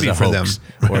is- not this is be a for them. hoax,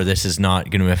 or this is not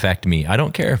going to affect me. I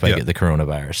don't care if I Yeah. get the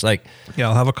coronavirus. Like, Yeah,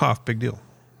 I'll have a cough. Big deal.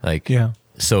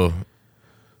 so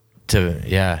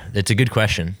it's a good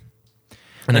question.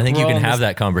 And I Like, think you we're can all have this-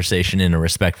 that conversation in a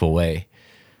respectful way,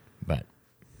 but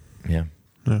yeah.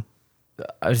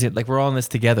 I was like, we're all in this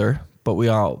together, but we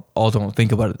all don't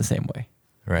think about it the same way.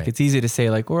 Right. Like, it's easy to say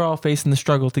like we're all facing the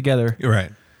struggle together, You're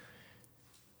right.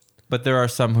 but there are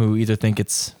some who either think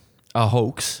it's a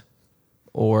hoax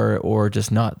or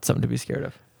just not something to be scared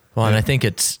of. Well, and I think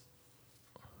it's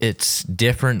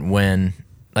different when,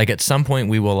 like, at some point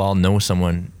we will all know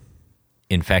someone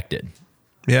infected,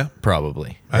 Yeah.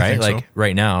 probably, I right? think so. Like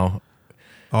right now,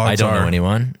 I Odds don't know are-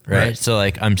 anyone, right? Right. So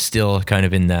like, I'm still kind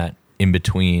of in that in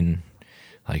between.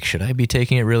 Like, should I be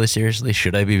taking it really seriously?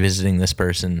 Should I be visiting this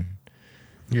person?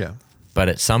 Yeah. But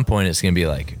at some point, it's going to be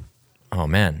like, oh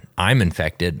man, I'm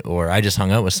infected, or I just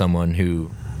hung out with someone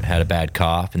who had a bad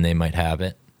cough and they might have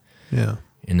it. Yeah.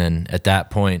 And then at that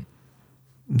point,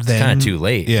 it's kind of too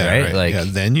late, right? Like, yeah,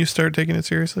 then you start taking it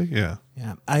seriously. Yeah.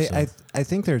 Yeah, I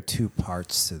think there are two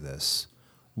parts to this.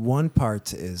 One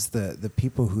part is the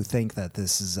people who think that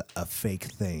this is a fake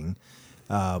thing,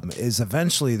 is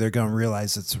eventually they're going to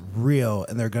realize it's real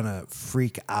and they're going to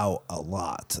freak out a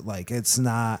lot. Like, it's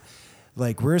not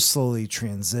like we're slowly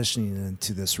transitioning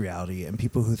into this reality, and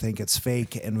people who think it's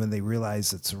fake, and when they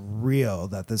realize it's real,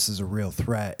 that this is a real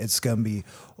threat, it's going to be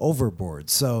overboard.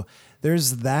 So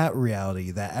there's that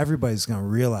reality that everybody's going to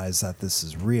realize that this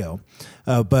is real.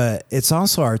 But it's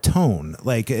also our tone.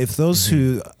 Like, if those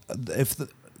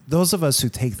those of us who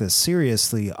take this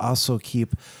seriously also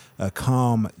keep a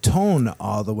calm tone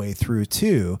all the way through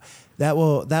too, that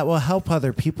will help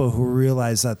other people who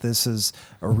realize that this is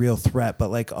a real threat. But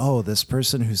like, oh, this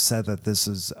person who said that this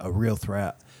is a real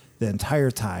threat the entire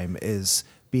time is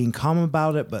being calm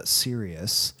about it but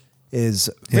serious is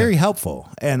very helpful.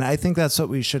 And I think that's what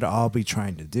we should all be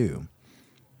trying to do.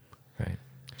 right.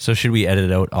 So should we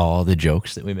edit out all the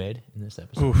jokes that we made in this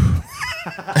episode?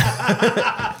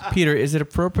 Peter, is it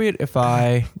appropriate if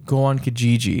I go on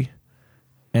Kijiji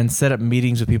and set up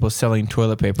meetings with people selling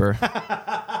toilet paper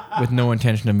with no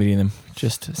intention of meeting them?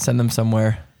 Just send them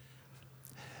somewhere.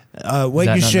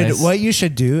 What you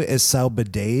should do is sell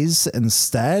bidets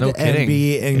instead, No and kidding.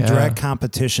 be in Yeah. direct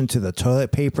competition to the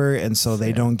toilet paper, and so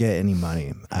they don't get any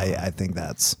money. I think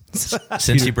that's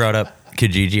Since you brought up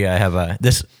Kijiji, I have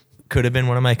this could have been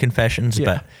one of my confessions, Yeah.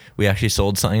 but we actually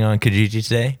sold something on Kijiji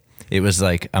today. It was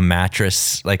like a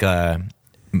mattress, like a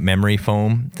memory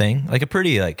foam thing, like a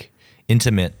pretty like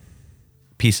intimate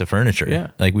piece of furniture.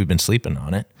 Yeah. Like we've been sleeping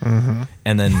on it. Mm-hmm.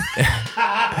 And then,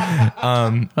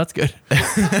 That's good.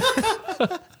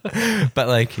 but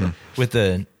like with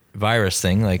the virus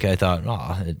thing, like I thought,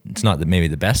 it's not maybe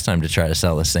the best time to try to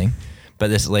sell this thing. But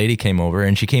this lady came over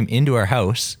and she came into our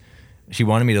house. She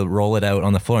wanted me to roll it out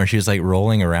on the floor, and she was like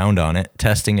rolling around on it,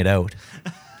 testing it out.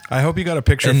 I hope you got a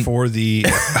picture for the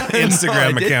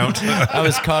Instagram account. I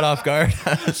was caught off guard.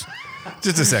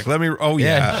 Just a sec. Let me. Oh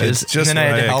yeah, it's just. And then I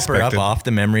had what to help her up expected. off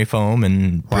the memory foam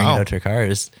and bring Wow. it out to her car. It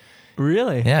was,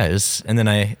 Really? yeah, it was, and then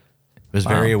I was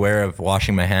very aware of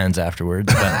washing my hands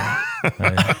afterwards.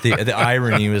 But the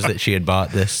irony was that she had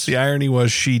bought this. The irony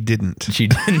was she didn't. She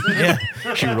didn't. Yeah,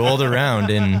 she rolled around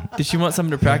and Did she want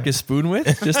something to practice spoon with?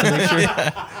 Just to make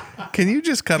sure. Can you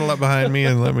just cuddle up behind me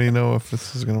and let me know if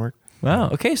this is going to work? Wow.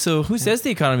 Okay. So who says the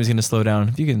economy is going to slow down?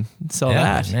 If you can sell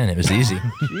that. man, it was easy.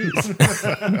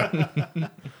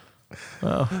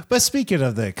 But speaking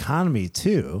of the economy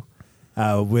too,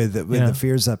 with the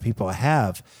fears that people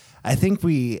have, I think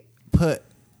we put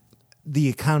the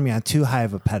economy on too high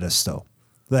of a pedestal.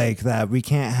 Like that we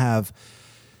can't have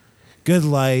good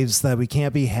lives, that we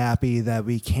can't be happy, that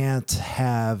we can't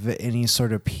have any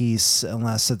sort of peace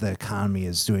unless the economy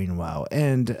is doing well.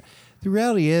 And the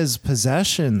reality is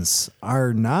possessions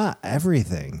are not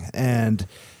everything. And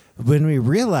when we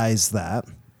realize that,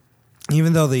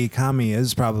 even though the economy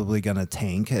is probably going to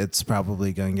tank, it's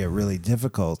probably going to get really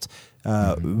difficult,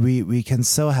 we can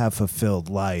still have fulfilled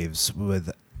lives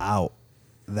without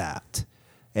that.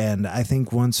 And I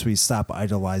think once we stop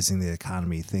idolizing the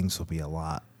economy, things will be a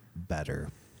lot better.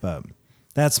 But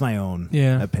that's my own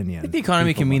opinion. I think the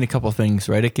economy People can mean a couple things,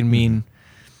 right? It can mean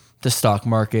the stock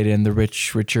market and the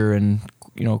rich richer and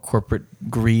corporate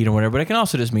greed or whatever, but it can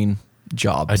also just mean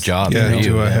jobs. A job. Yeah, you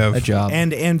do I have? A job.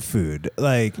 and food,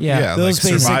 like Yeah, those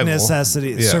like basic survival.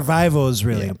 necessities. Yeah. Survival is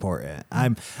really important.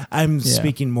 I'm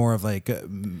speaking more of like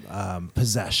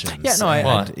possessions. Yeah,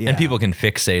 no, And people can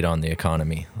fixate on the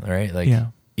economy, right? Like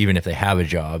even if they have a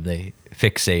job, they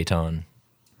fixate on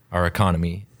our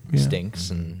economy stinks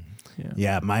and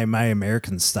Yeah, my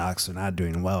American stocks are not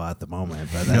doing well at the moment,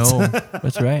 but that's No,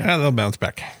 that's right. Yeah, they'll bounce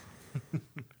back.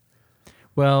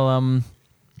 Well,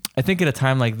 I think at a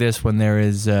time like this, when there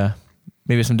is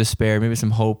maybe some despair, maybe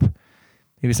some hope,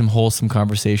 maybe some wholesome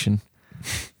conversation,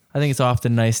 I think it's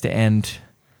often nice to end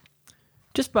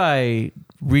just by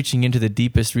reaching into the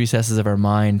deepest recesses of our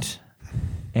mind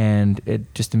and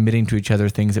just admitting to each other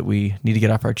things that we need to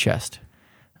get off our chest.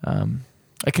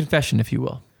 A confession, if you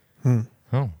will. oh.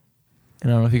 And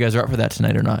I don't know if you guys are up for that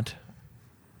tonight or not.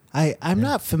 I'm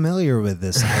not familiar with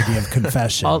this idea of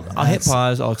confession. I'll hit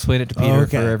pause. I'll explain it to Peter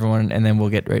Okay. for everyone, and then we'll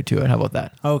get right to it. How about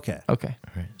that? Okay. Okay.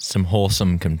 All right. Some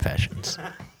wholesome confessions.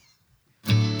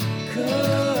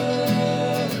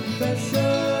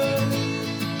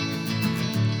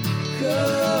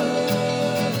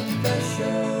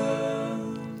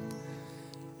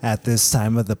 at this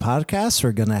time of the podcast,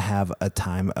 we're going to have a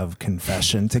time of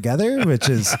confession together, which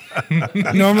is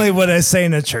normally what I say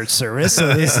in a church service.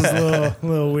 So this is a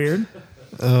little weird.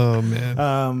 Oh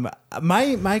man.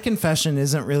 My confession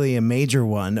isn't really a major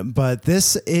one, but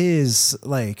this is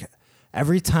like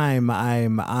every time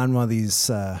I'm on one of these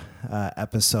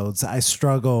episodes, I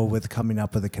struggle with coming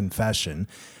up with a confession.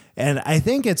 And I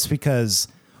think it's because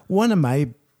one of my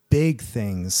big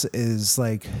things is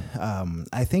like,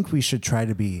 I think we should try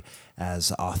to be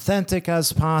as authentic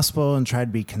as possible and try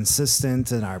to be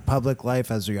consistent in our public life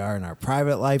as we are in our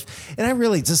private life. And I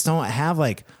really just don't have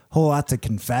like a whole lot to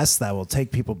confess that will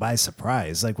take people by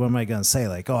surprise. Like, what am I going to say?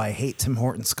 Like, oh, I hate Tim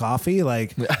Hortons coffee.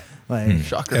 Like,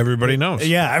 Shocker. Everybody knows.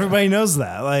 yeah, everybody knows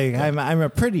that. Like, I'm a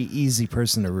pretty easy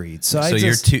person to read. So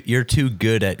you're too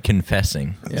good at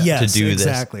confessing yes, to do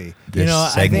exactly. this You know, I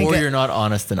segment. think Or you're not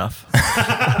honest enough.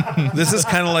 This is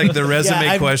kind of like the resume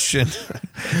I'm- question.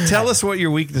 Tell us what your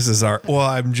weaknesses are. Well,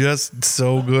 I'm just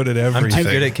so good at I'm everything.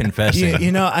 too good at confessing.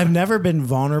 you know, I've never been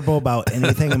vulnerable about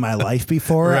anything in my life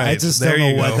before. I Right, just there don't know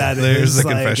you what go. that There's is. the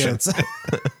confession.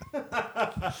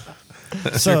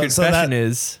 Your confession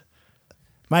is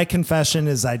my confession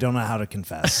is I don't know how to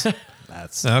confess.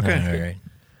 That's Okay. All right.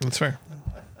 That's fair.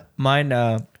 mine.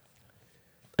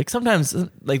 Like sometimes,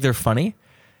 like they're funny.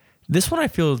 This one I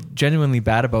feel genuinely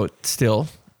bad about still.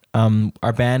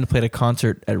 Our band played a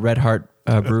concert at Red Heart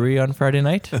Brewery on Friday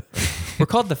night. We're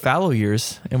called the Fallow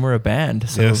Years, and we're a band.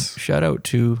 So Yes. shout out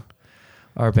to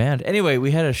our band. Anyway,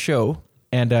 we had a show,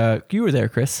 and you were there,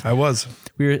 Chris. I was.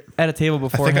 We were at a table I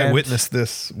beforehand. think I witnessed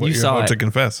this. What You you're saw about it. to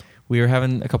confess. We were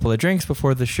having a couple of drinks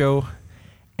before the show,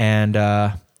 and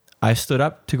I stood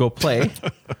up to go play,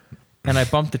 and I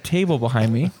bumped the table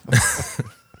behind me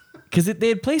because they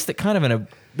had placed it kind of in a.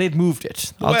 They'd moved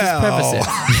it. I'll just preface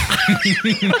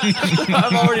it.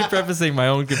 I'm already prefacing my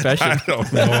own confession. I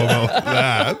don't know about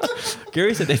that.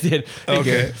 Gary said they did. Hey,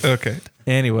 Okay. Gary. Okay.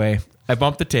 Anyway, I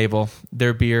bumped the table.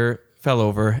 Their beer fell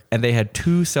over, and they had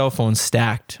two cell phones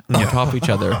stacked on top of each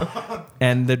other,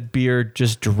 and the beer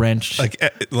just drenched. Like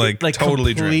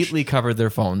totally drenched. completely covered their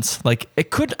phones. Like I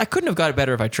couldn't have got it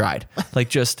better if I tried. Like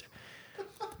just,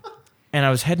 and I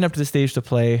was heading up to the stage to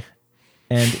play.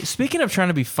 And speaking of trying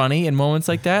to be funny in moments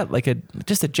like that, like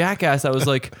just a jackass, I was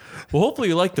like, well, hopefully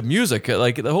you like the music.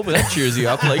 Like hopefully that cheers you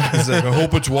up. Like He's like, I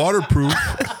hope it's waterproof.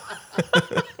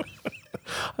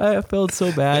 I felt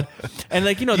so bad. And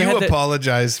like, you know, they You had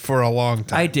apologized for a long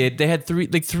time. I did. They had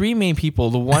three main people.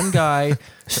 The one guy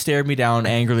stared me down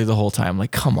angrily the whole time.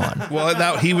 Like, come on.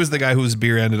 Well, he was the guy whose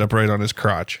beer ended up right on his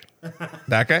crotch.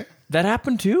 That guy? That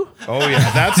happened too? Oh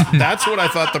yeah, that's what I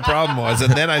thought the problem was,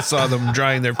 and then I saw them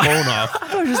drying their phone off.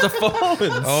 Oh, just the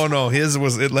phones. Oh no,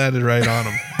 it landed right on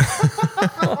him.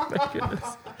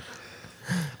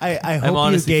 I hope you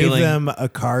honestly gave feeling- them a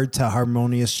card to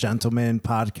Harmonious Gentlemen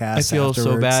podcast. I feel so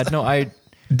afterwards. bad. No,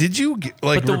 Did you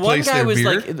but the one replace guy their was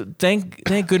beer? like,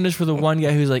 thank goodness for the one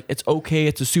guy who's like, it's okay.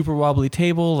 It's a super wobbly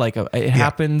table. Like it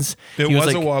happens. It He was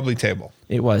like, a wobbly table.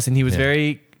 It was, and he was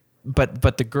very,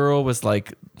 but the girl was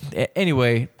like,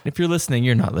 anyway, if you're listening,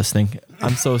 you're not listening.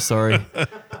 I'm so sorry.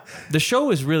 The show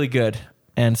was really good,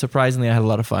 and surprisingly, I had a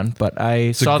lot of fun. But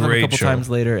I saw them a great couple show. times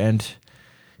later, and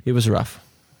it was rough.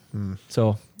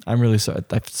 So I'm really sorry.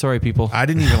 I'm sorry, people. I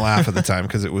didn't even laugh at the time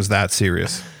because it was that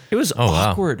serious. It was wow.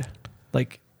 awkward.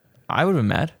 Like I would have been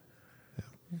mad.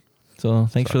 So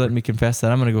thanks for letting me confess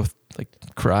that. I'm gonna go like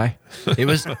cry. It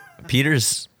was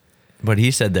Peter's, what he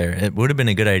said there. It would have been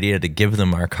a good idea to give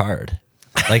them our card.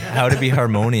 Like how to be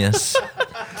harmonious.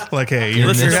 Like, hey, In you're,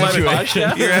 this you're having,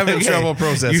 situation. you're having trouble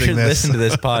processing You should this. listen to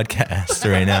this podcast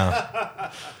right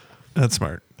now. That's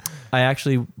smart. I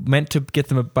actually meant to get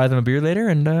them buy them a beer later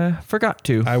and forgot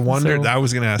to. I wondered. So- I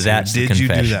was going to ask That's the you, did you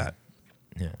do confession.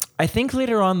 that? I think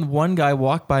later on, one guy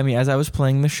walked by me as I was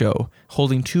playing the show,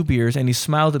 holding two beers, and he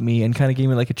smiled at me and kind of gave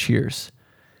me like a cheers.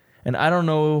 And I don't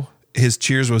know. His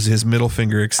cheers was his middle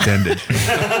finger extended.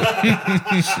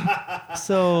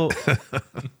 So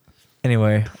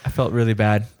anyway, I felt really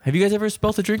bad. Have you guys ever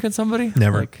spilt a drink on somebody?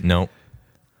 Never. Like, No.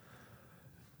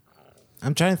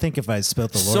 I'm trying to think if I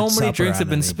spilled the so Lord's many Supper drinks on have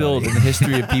been anybody. spilled in the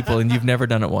history of people, and you've never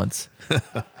done it once.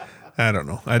 I don't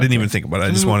know. I didn't even think about it.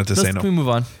 I just wanted to say Can we no. move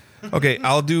on? Okay,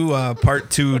 I'll do part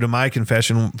 2 to my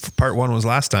confession. Part 1 was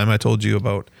last time I told you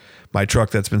about my truck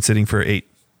that's been sitting for 8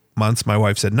 months. My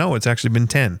wife said, no, it's actually been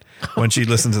 10 when she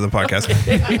listened to the podcast.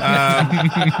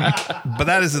 But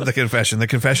that isn't the confession. The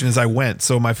confession is I went.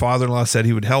 So my father-in-law said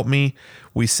he would help me.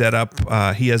 We set up,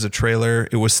 he has a trailer.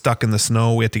 It was stuck in the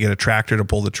snow. We had to get a tractor to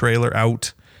pull the trailer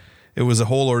out. It was a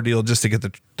whole ordeal just to get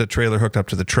the trailer hooked up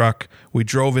to the truck. We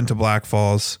drove into Black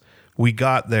Falls. We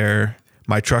got there.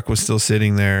 My truck was still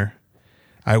sitting there.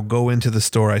 I go into the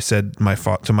store. I said to my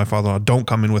father-in-law, don't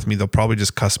come in with me. They'll probably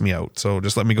just cuss me out. So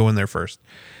just let me go in there first.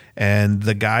 And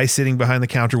the guy sitting behind the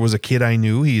counter was a kid I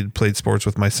knew. He had played sports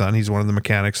with my son. He's one of the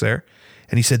mechanics there.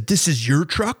 And he said, this is your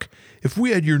truck? If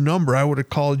we had your number, I would have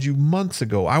called you months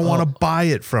ago. I want to buy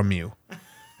it from you.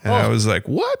 And I was like,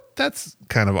 what? That's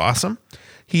kind of awesome.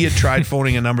 He had tried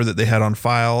phoning a number that they had on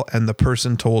file, and the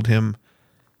person told him,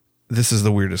 this is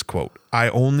the weirdest quote, I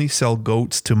only sell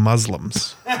goats to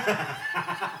Muslims.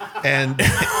 And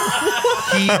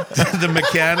the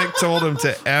mechanic told him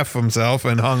to F himself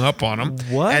and hung up on him.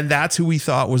 What? And that's who we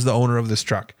thought was the owner of this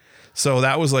truck. So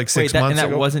that was like 6 months ago.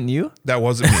 And that wasn't you? That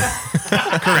wasn't me.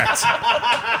 Correct.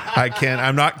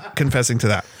 I'm not confessing to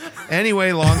that.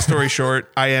 Anyway, long story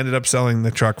short, I ended up selling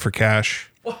the truck for cash.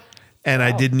 And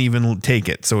I didn't even take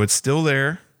it. So it's still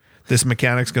there. This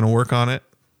mechanic's going to work on it,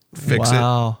 fix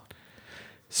it.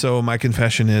 So my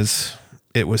confession is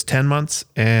it was 10 months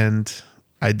and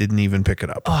I didn't even pick it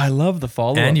up. Oh, I love the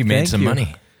follow-up. And you made Thank some you.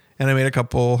 money. And I made a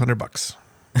couple $100.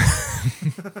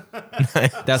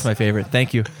 That's my favorite.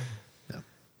 Thank you.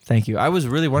 Thank you. I was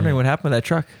really wondering what happened with that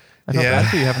truck. I felt bad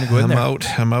for you having to go in there.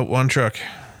 I'm out one truck.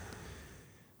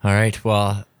 All right.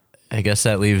 Well, I guess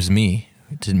that leaves me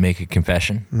to make a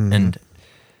confession. Mm-hmm. And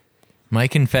my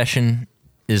confession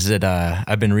is that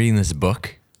I've been reading this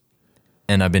book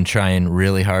and I've been trying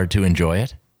really hard to enjoy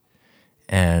it.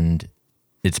 And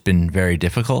it's been very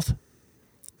difficult.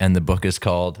 And the book is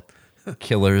called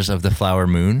Killers of the Flower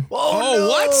Moon.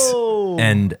 Oh, what?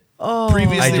 And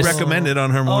Previously recommended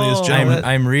on Harmonious Gentlemen.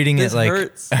 I'm reading it This like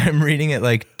hurts. I'm reading it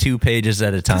like 2 pages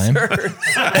at a time.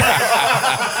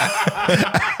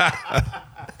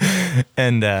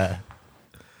 And yeah,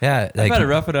 I've like, had a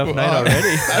rough enough night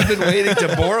already. I've been waiting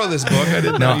to borrow this book. I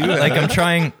didn't no, know you had like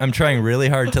it. I'm trying really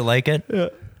hard to like it.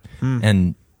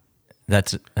 And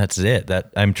that's it.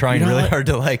 That I'm trying really hard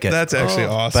to like it. That's actually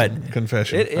awesome. But-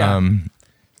 confession.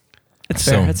 It's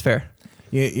fair. so- It's fair.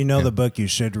 You know the book you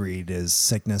should read is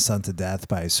Sickness Unto Death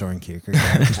by Soren Kierkegaard.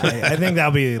 I think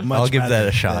that'll be much I'll give better that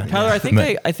a shot. than- Tyler, I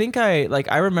But- think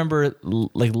I remember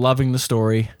like loving the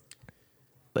story.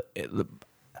 I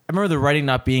remember the writing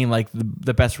not being like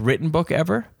the best written book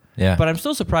ever. Yeah. But I'm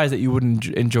still surprised that you wouldn't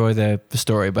enjoy the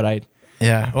story. But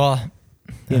Yeah. Well,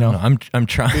 you know, I'm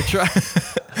trying.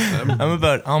 I'm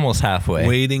about almost halfway.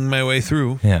 Wading my way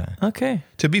through. Yeah. okay.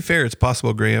 To be fair, it's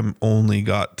possible Graham only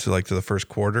got to the first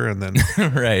quarter and then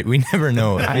Right. We never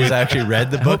know if he's actually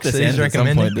read the I hope books this that he's ends at some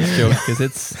recommending. point. This joke because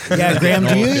it's Yeah, Graham,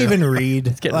 do you even read?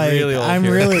 It's getting really old I'm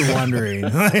here. really wondering.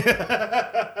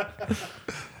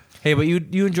 Hey, but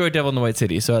you enjoyed Devil in the White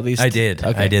City, so at least I did.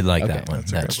 Okay. I did like Okay. that one.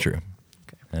 That's true.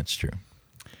 That's true.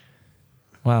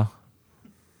 Wow.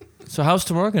 So how's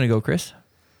tomorrow going to go, Chris?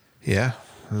 yeah,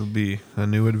 it'll be a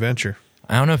new adventure.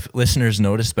 I don't know if listeners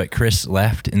noticed, but Chris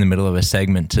left in the middle of a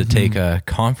segment to take a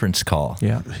conference call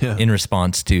Yeah. Yeah. in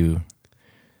response to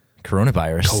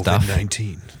coronavirus stuff.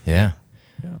 COVID-19. Yeah.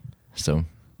 Yeah. So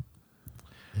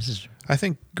this is I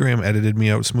think Graham edited me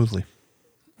out smoothly.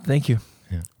 Thank you.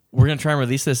 Yeah. We're going to try and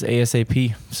release this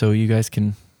ASAP so you guys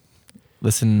can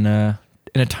listen in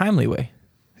a timely way.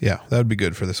 Yeah, that would be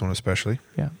good for this one especially.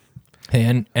 Yeah.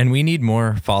 hey, and we need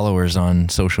more followers on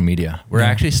social media. We're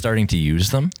actually starting to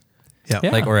use them. Yeah.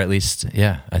 Yeah. Like, or at least,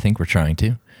 I think we're trying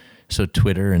to. So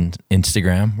Twitter and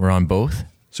Instagram, we're on both.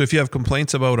 So if you have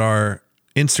complaints about our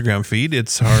Instagram feed,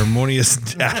 it's harmonious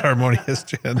at Harmonious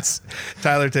Gents.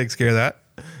 Tyler takes care of that.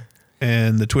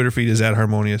 And the Twitter feed is at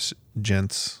Harmonious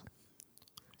Gents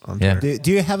on Yeah. Twitter.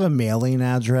 do you have a mailing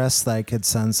address that I could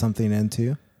send something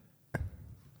into?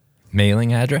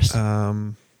 Mailing address?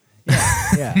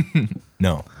 Yeah.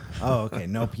 No. Oh, okay.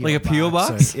 No PO Like a PO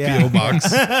box? Or- yeah. P.O.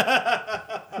 box.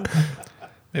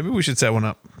 Maybe we should set one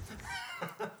up.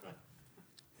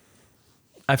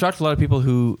 I've talked to a lot of people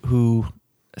who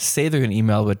say they're going to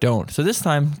email but don't. So this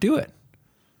time, do it.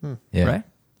 Yeah. Right?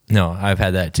 No, I've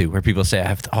had that too, where people say,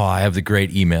 I have the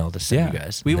great email to send you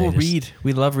guys. We And they will just- read.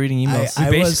 We love reading emails. I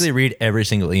We basically read every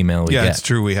single email we Yeah, get. it's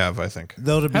true. We have, I think.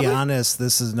 Though, to be Have we? honest,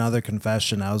 this is another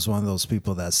confession. I was one of those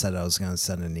people that said I was going to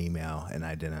send an email, and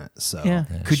I didn't. So yeah.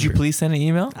 Could you true. please send an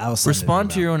email? I'll send an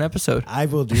Respond to email. your own episode. I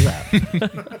will do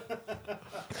that.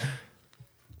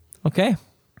 Okay.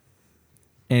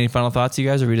 Any final thoughts, you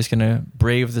guys? Or are we just going to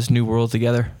brave this new world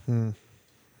together?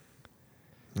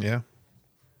 Yeah.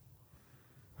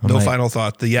 I No might- final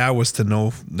thought. The was to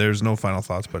no. There's no final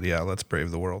thoughts, but yeah, let's brave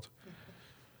the world.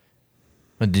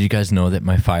 But did you guys know that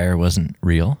my fire wasn't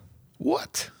real?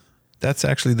 What? That's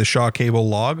actually the Shaw Cable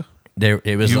log.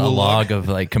 It was You a will log log?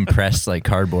 of compressed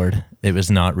cardboard. It was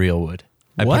not real wood.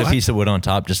 I put a piece of wood on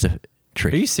top just to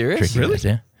trick. Are you serious? trick you Really? guys,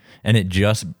 yeah. And it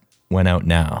just went out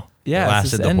now. Yeah, It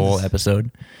lasted the whole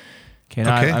episode. Okay,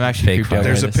 now Okay. I'm actually Fake creeped out. fire.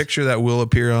 There's by a this. picture that will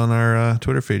appear on our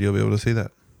Twitter feed. You'll be able to see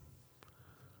that.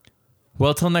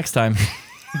 Well, till next time.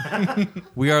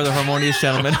 We are the Harmonious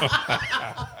Gentlemen.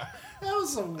 That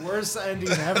was the worst ending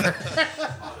ever.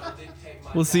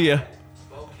 We'll see ya.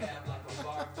 Vocab like a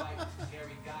bar fight,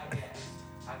 Gary Gygax.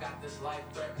 I got this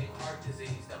life-threatening heart disease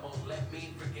that won't let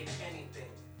me forget anything.